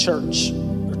of the church,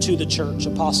 or to the church: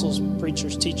 apostles,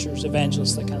 preachers, teachers,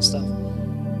 evangelists, that kind of stuff.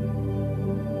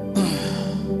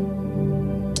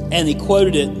 And he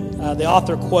quoted it. The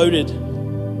author quoted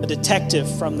a detective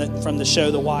from the show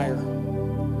The Wire.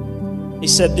 He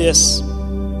said this: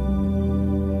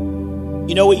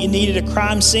 you know what you need at a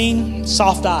crime scene?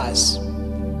 Soft eyes.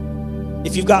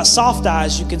 If you've got soft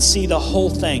eyes, you can see the whole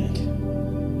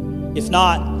thing. If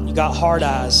not, you got hard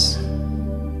eyes,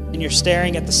 and you're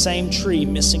staring at the same tree,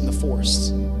 missing the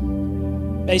forest.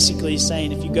 Basically, he's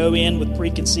saying if you go in with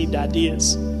preconceived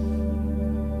ideas,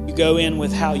 you go in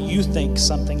with how you think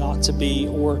something ought to be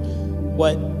or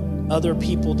what other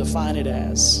people define it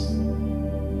as,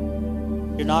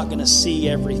 you're not going to see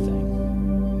everything.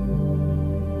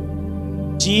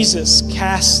 Jesus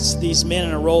casts these men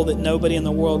in a role that nobody in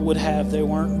the world would have. They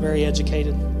weren't very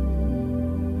educated.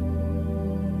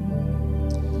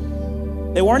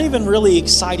 They weren't even really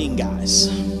exciting guys.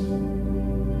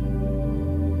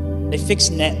 They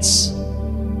fixed nets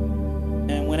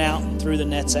and went out and threw the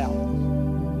nets out.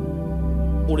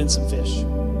 Pulled in some fish.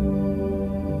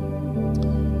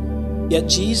 Yet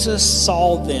Jesus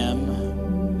saw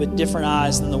them with different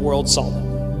eyes than the world saw them.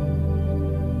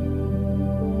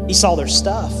 He saw their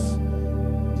stuff,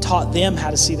 taught them how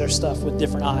to see their stuff with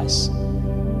different eyes,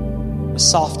 with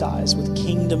soft eyes, with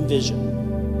kingdom vision.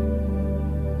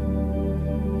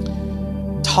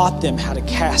 Taught them how to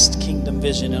cast kingdom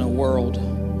vision in a world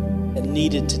that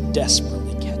needed to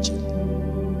desperately catch it.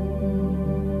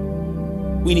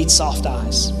 We need soft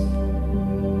eyes.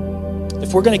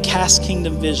 If we're going to cast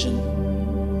kingdom vision,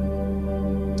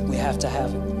 we have to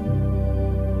have it.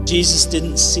 Jesus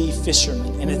didn't see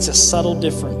fishermen, and it's a subtle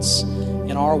difference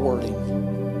in our wording,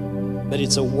 but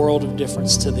it's a world of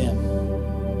difference to them.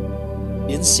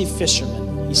 He didn't see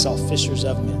fishermen, he saw fishers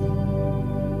of men.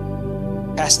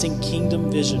 Casting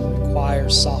kingdom vision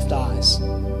requires soft eyes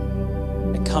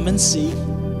that come and see,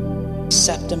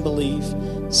 accept and believe,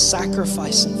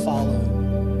 sacrifice and follow,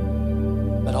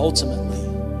 but ultimately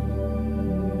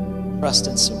trust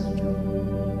and surrender.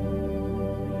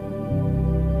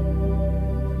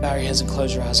 Bow your heads and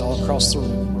close your eyes all across the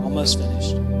room. We're almost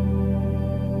finished.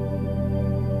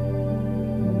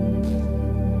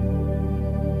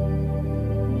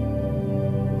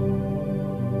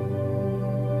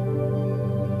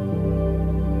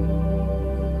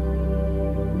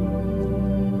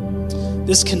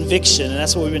 This conviction, and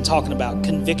that's what we've been talking about,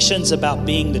 convictions about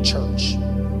being the church.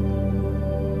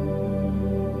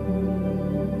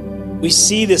 We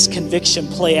see this conviction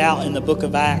play out in the book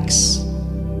of Acts,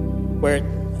 where it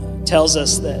tells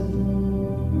us that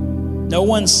no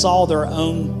one saw their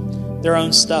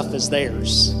own stuff as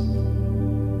theirs.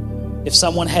 If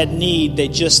someone had need, they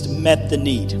just met the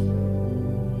need.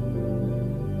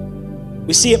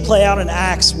 We see it play out in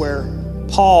Acts where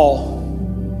Paul,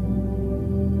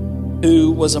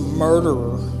 who was a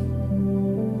murderer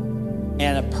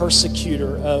and a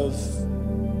persecutor of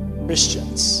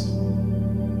Christians,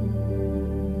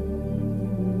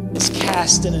 is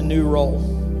cast in a new role.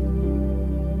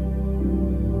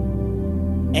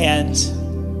 And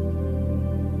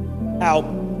how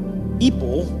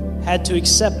people had to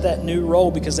accept that new role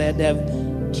because they had to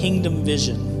have kingdom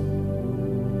vision.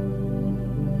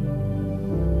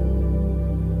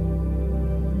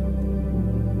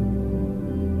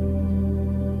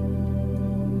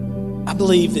 I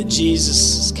believe that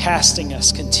Jesus is casting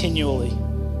us continually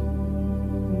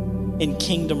in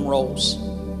kingdom roles.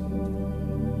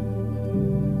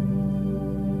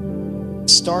 It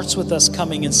starts with us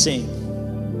coming and seeing.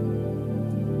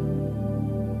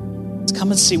 Let's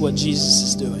come and see what Jesus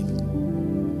is doing.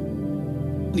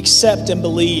 And accept and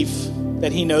believe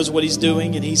that he knows what he's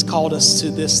doing and he's called us to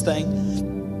this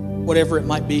thing, whatever it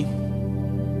might be.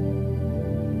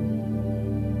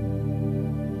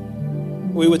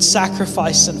 We would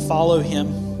sacrifice and follow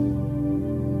him.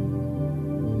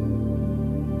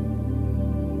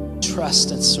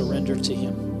 Trust and surrender to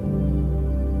him.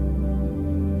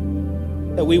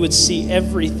 That we would see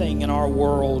everything in our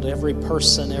world, every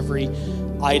person, every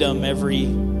item, every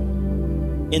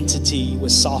entity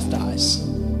with soft eyes.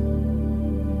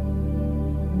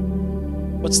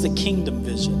 What's the kingdom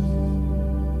vision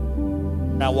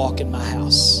when I walk in my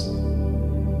house?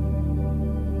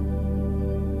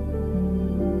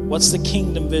 What's the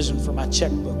kingdom vision for my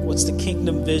checkbook? What's the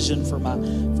kingdom vision for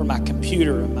my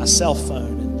computer and my cell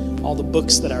phone and all the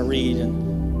books that I read,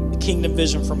 and the kingdom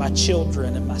vision for my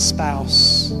children and my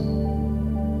spouse?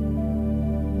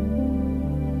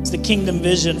 It's the kingdom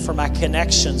vision for my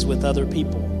connections with other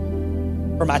people,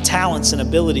 for my talents and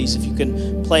abilities. If you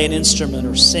can play an instrument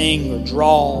or sing or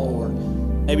draw, or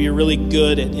maybe you're really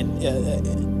good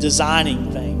at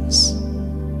designing things.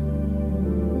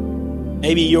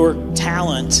 Maybe your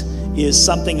talent is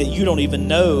something that you don't even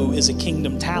know is a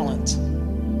kingdom talent.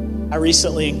 I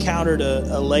recently encountered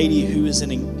a lady who is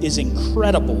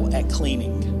incredible at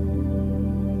cleaning.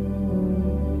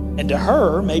 And to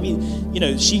her, maybe,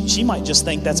 she might just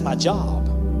think that's my job.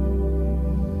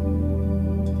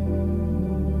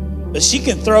 But she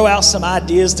can throw out some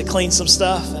ideas to clean some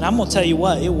stuff, and I'm going to tell you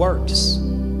what, it works.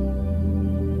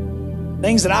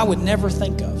 Things that I would never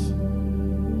think of.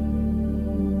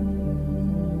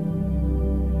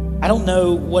 I don't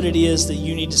know what it is that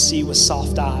you need to see with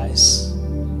soft eyes,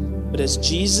 but as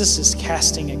Jesus is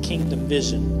casting a kingdom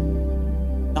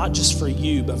vision, not just for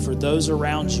you, but for those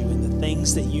around you and the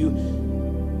things that you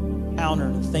encounter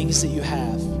and the things that you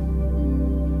have,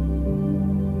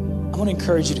 I want to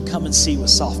encourage you to come and see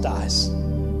with soft eyes,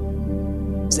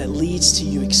 because that leads to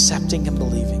you accepting and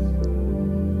believing,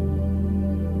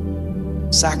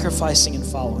 sacrificing and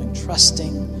following,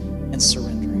 trusting and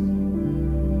surrendering,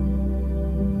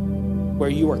 where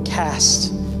you are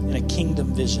cast in a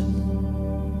kingdom vision.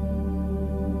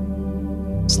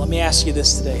 So let me ask you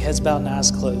this today, heads bowed and eyes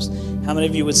closed. How many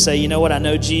of you would say, you know what, I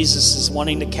know Jesus is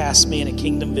wanting to cast me in a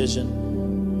kingdom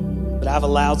vision, but I've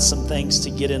allowed some things to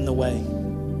get in the way.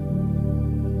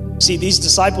 See, these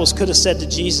disciples could have said to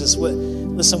Jesus,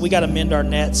 listen, we got to mend our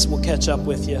nets, we'll catch up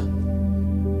with you.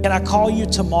 Can I call you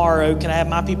tomorrow? Can I have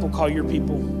my people call your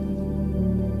people?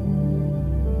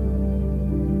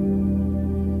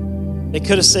 They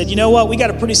could have said, you know what, we got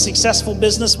a pretty successful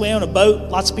business. We own a boat.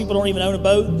 Lots of people don't even own a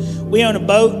boat. We own a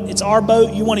boat. It's our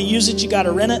boat. You want to use it, you got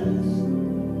to rent it.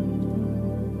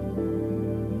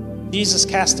 Jesus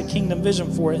cast a kingdom vision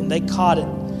for it, and they caught it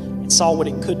and saw what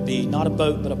it could be. Not a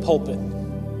boat, but a pulpit.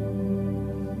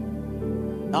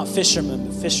 Not fishermen,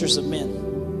 but fishers of men.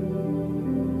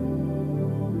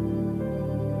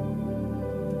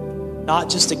 Not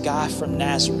just a guy from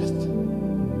Nazareth,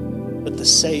 but the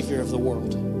Savior of the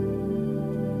world.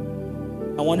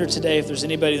 I wonder today if there's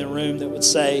anybody in the room that would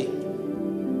say,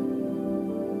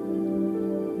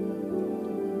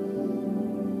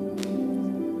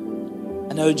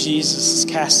 I know Jesus is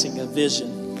casting a vision,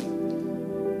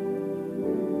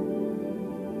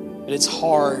 but it's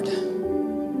hard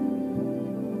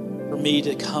for me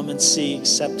to come and see,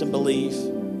 accept and believe.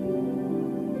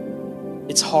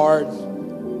 It's hard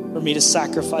for me to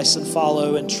sacrifice and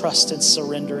follow and trust and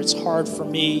surrender. It's hard for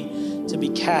me to be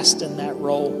cast in that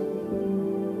role.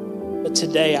 But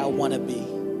today I want to be.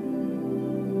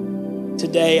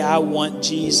 Today, I want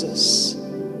Jesus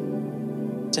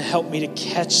to help me to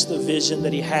catch the vision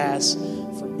that he has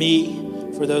for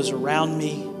me, for those around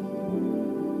me,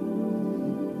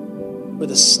 for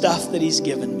the stuff that he's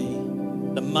given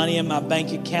me, the money in my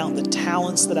bank account, the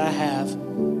talents that I have.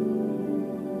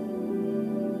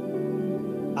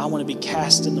 I want to be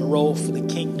cast in the role for the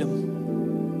kingdom.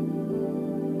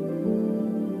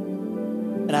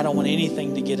 And I don't want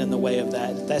anything to get in the way of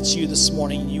that. If that's you this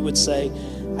morning, you would say,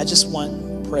 I just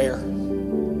want prayer.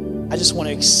 I just want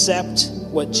to accept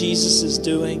what Jesus is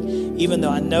doing, even though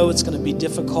I know it's going to be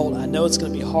difficult. I know it's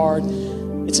going to be hard.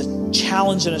 It's a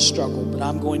challenge and a struggle, but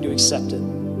I'm going to accept it.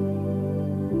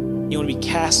 You want to be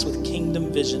cast with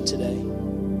kingdom vision today.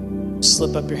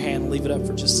 Slip up your hand, leave it up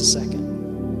for just a second.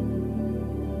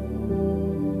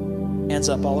 Hands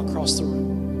up all across the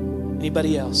room.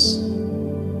 Anybody else?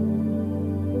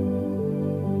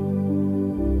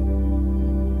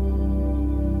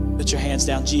 Put your hands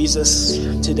down. Jesus,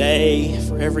 today,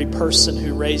 for every person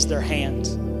who raised their hand,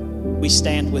 we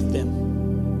stand with them.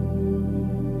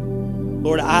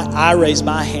 Lord, I raise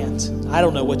my hand. I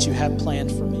don't know what you have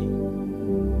planned for me.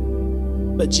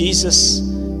 But Jesus,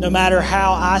 no matter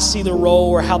how I see the role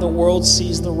or how the world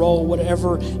sees the role,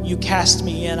 whatever you cast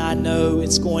me in, I know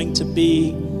it's going to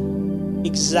be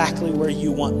exactly where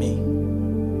you want me.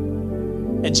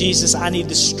 And Jesus, I need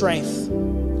the strength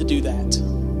to do that.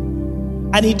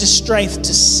 I need the strength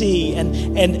to see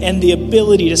and the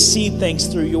ability to see things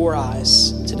through your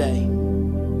eyes today.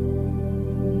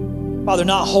 Father,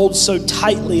 not hold so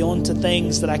tightly onto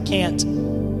things that I can't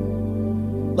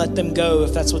let them go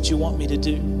if that's what you want me to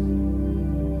do.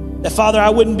 That, Father, I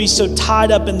wouldn't be so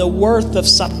tied up in the worth of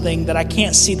something that I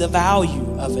can't see the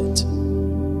value of it.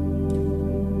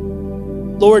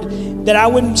 Lord, that I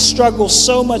wouldn't struggle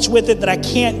so much with it that I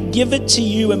can't give it to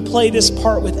you and play this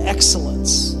part with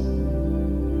excellence.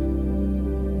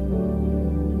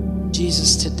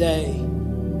 Jesus, today,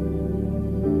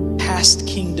 cast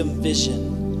kingdom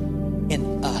vision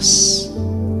in us.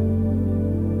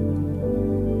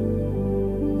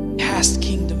 Cast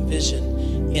kingdom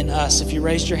vision in us. If you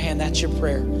raised your hand, that's your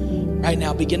prayer. Right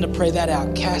now, begin to pray that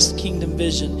out. Cast kingdom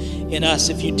vision in us.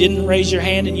 If you didn't raise your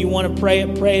hand and you want to pray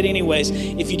it anyways.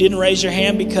 If you didn't raise your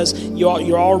hand because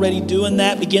you're already doing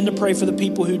that, begin to pray for the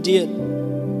people who did.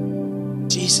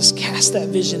 Jesus, cast that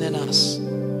vision in us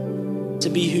to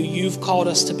be who you've called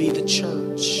us to be, the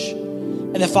church.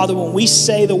 And that, Father, when we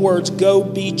say the words, go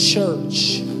be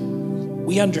church,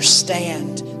 we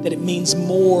understand that it means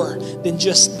more than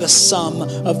just the sum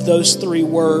of those three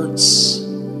words.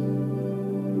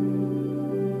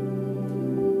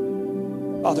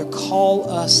 Father, call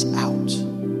us out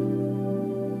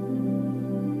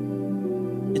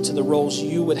into the roles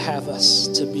you would have us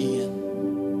to be in.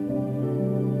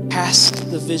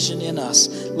 Cast the vision in us.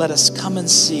 Let us come and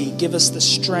see. Give us the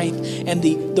strength and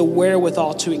the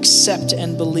wherewithal to accept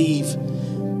and believe.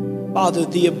 Father,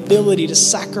 the ability to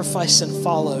sacrifice and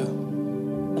follow.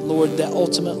 And Lord, that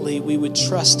ultimately we would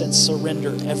trust and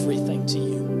surrender everything to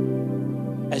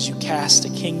you as you cast a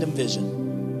kingdom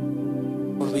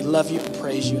vision. Lord, we love you and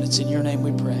praise you, and it's in your name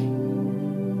we pray.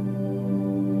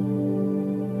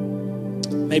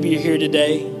 Maybe you're here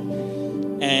today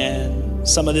and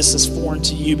some of this is foreign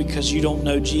to you because you don't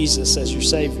know Jesus as your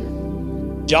Savior.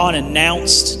 John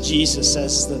announced Jesus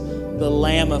as the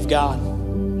Lamb of God.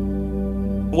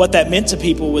 What that meant to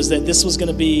people was that this was going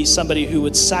to be somebody who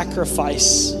would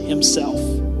sacrifice himself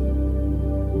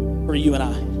for you and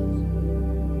I.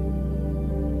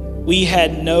 We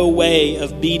had no way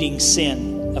of beating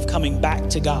sin, of coming back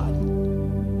to God.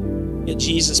 Yet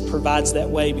Jesus provides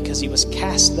that way because he was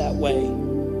cast that way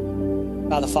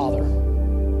by the Father.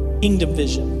 Kingdom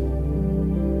vision.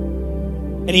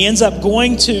 And he ends up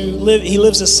he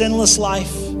lives a sinless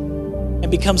life and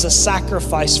becomes a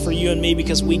sacrifice for you and me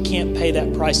because we can't pay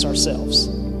that price ourselves.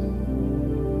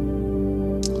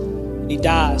 And he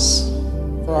dies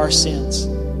for our sins.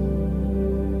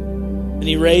 And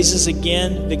he raises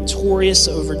again, victorious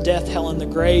over death, hell, and the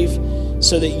grave,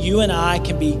 so that you and I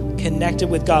can be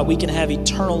connected with God. We can have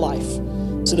eternal life,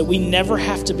 so that we never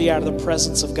have to be out of the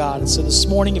presence of God. And so this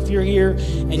morning, if you're here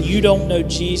and you don't know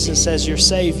Jesus as your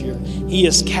Savior, he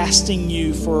is casting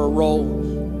you for a role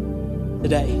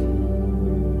today.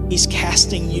 He's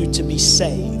casting you to be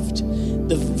saved.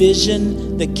 The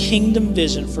vision, the kingdom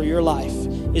vision for your life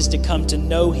is to come to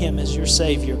know him as your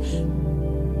Savior,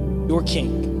 your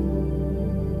King.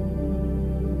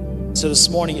 So this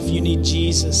morning, if you need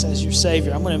Jesus as your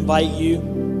Savior, I'm going to invite you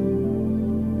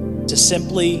to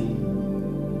simply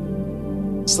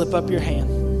slip up your hand.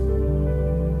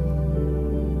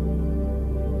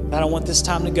 I don't want this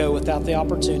time to go without the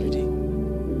opportunity.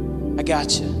 I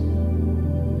got you.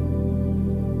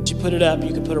 Once you put it up,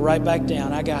 you can put it right back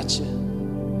down. I got you.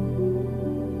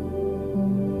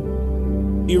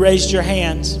 You raised your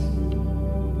hand.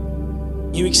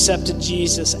 You accepted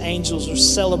Jesus. Angels are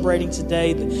celebrating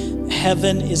today.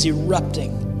 Heaven is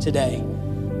erupting today.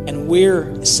 And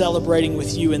we're celebrating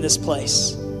with you in this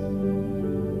place. I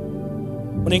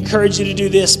want to encourage you to do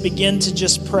this. Begin to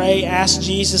just pray. Ask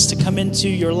Jesus to come into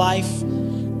your life.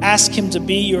 Ask him to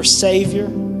be your Savior.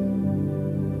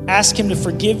 Ask him to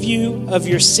forgive you of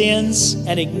your sins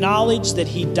and acknowledge that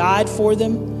he died for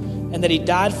them and that he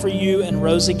died for you and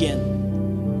rose again.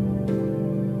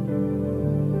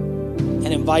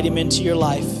 And invite him into your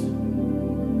life.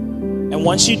 And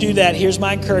once you do that, here's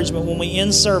my encouragement. When we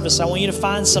end service, I want you to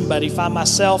find somebody, find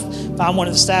myself, find one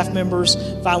of the staff members,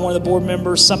 find one of the board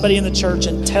members, somebody in the church,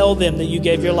 and tell them that you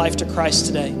gave your life to Christ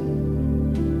today.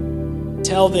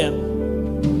 Tell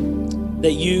them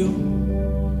that you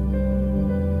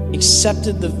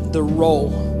accepted the role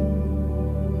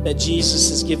that Jesus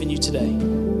has given you today.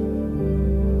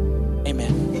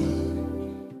 Amen.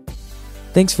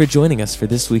 Thanks for joining us for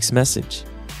this week's message.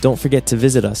 Don't forget to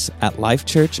visit us at Life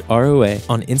Church ROA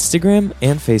on Instagram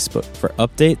and Facebook for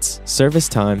updates, service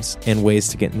times, and ways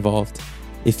to get involved.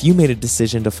 If you made a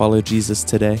decision to follow Jesus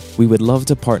today, we would love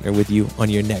to partner with you on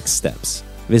your next steps.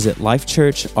 Visit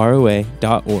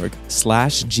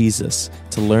lifechurchroa.org/Jesus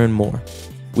to learn more.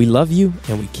 We love you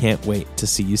and we can't wait to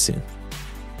see you soon.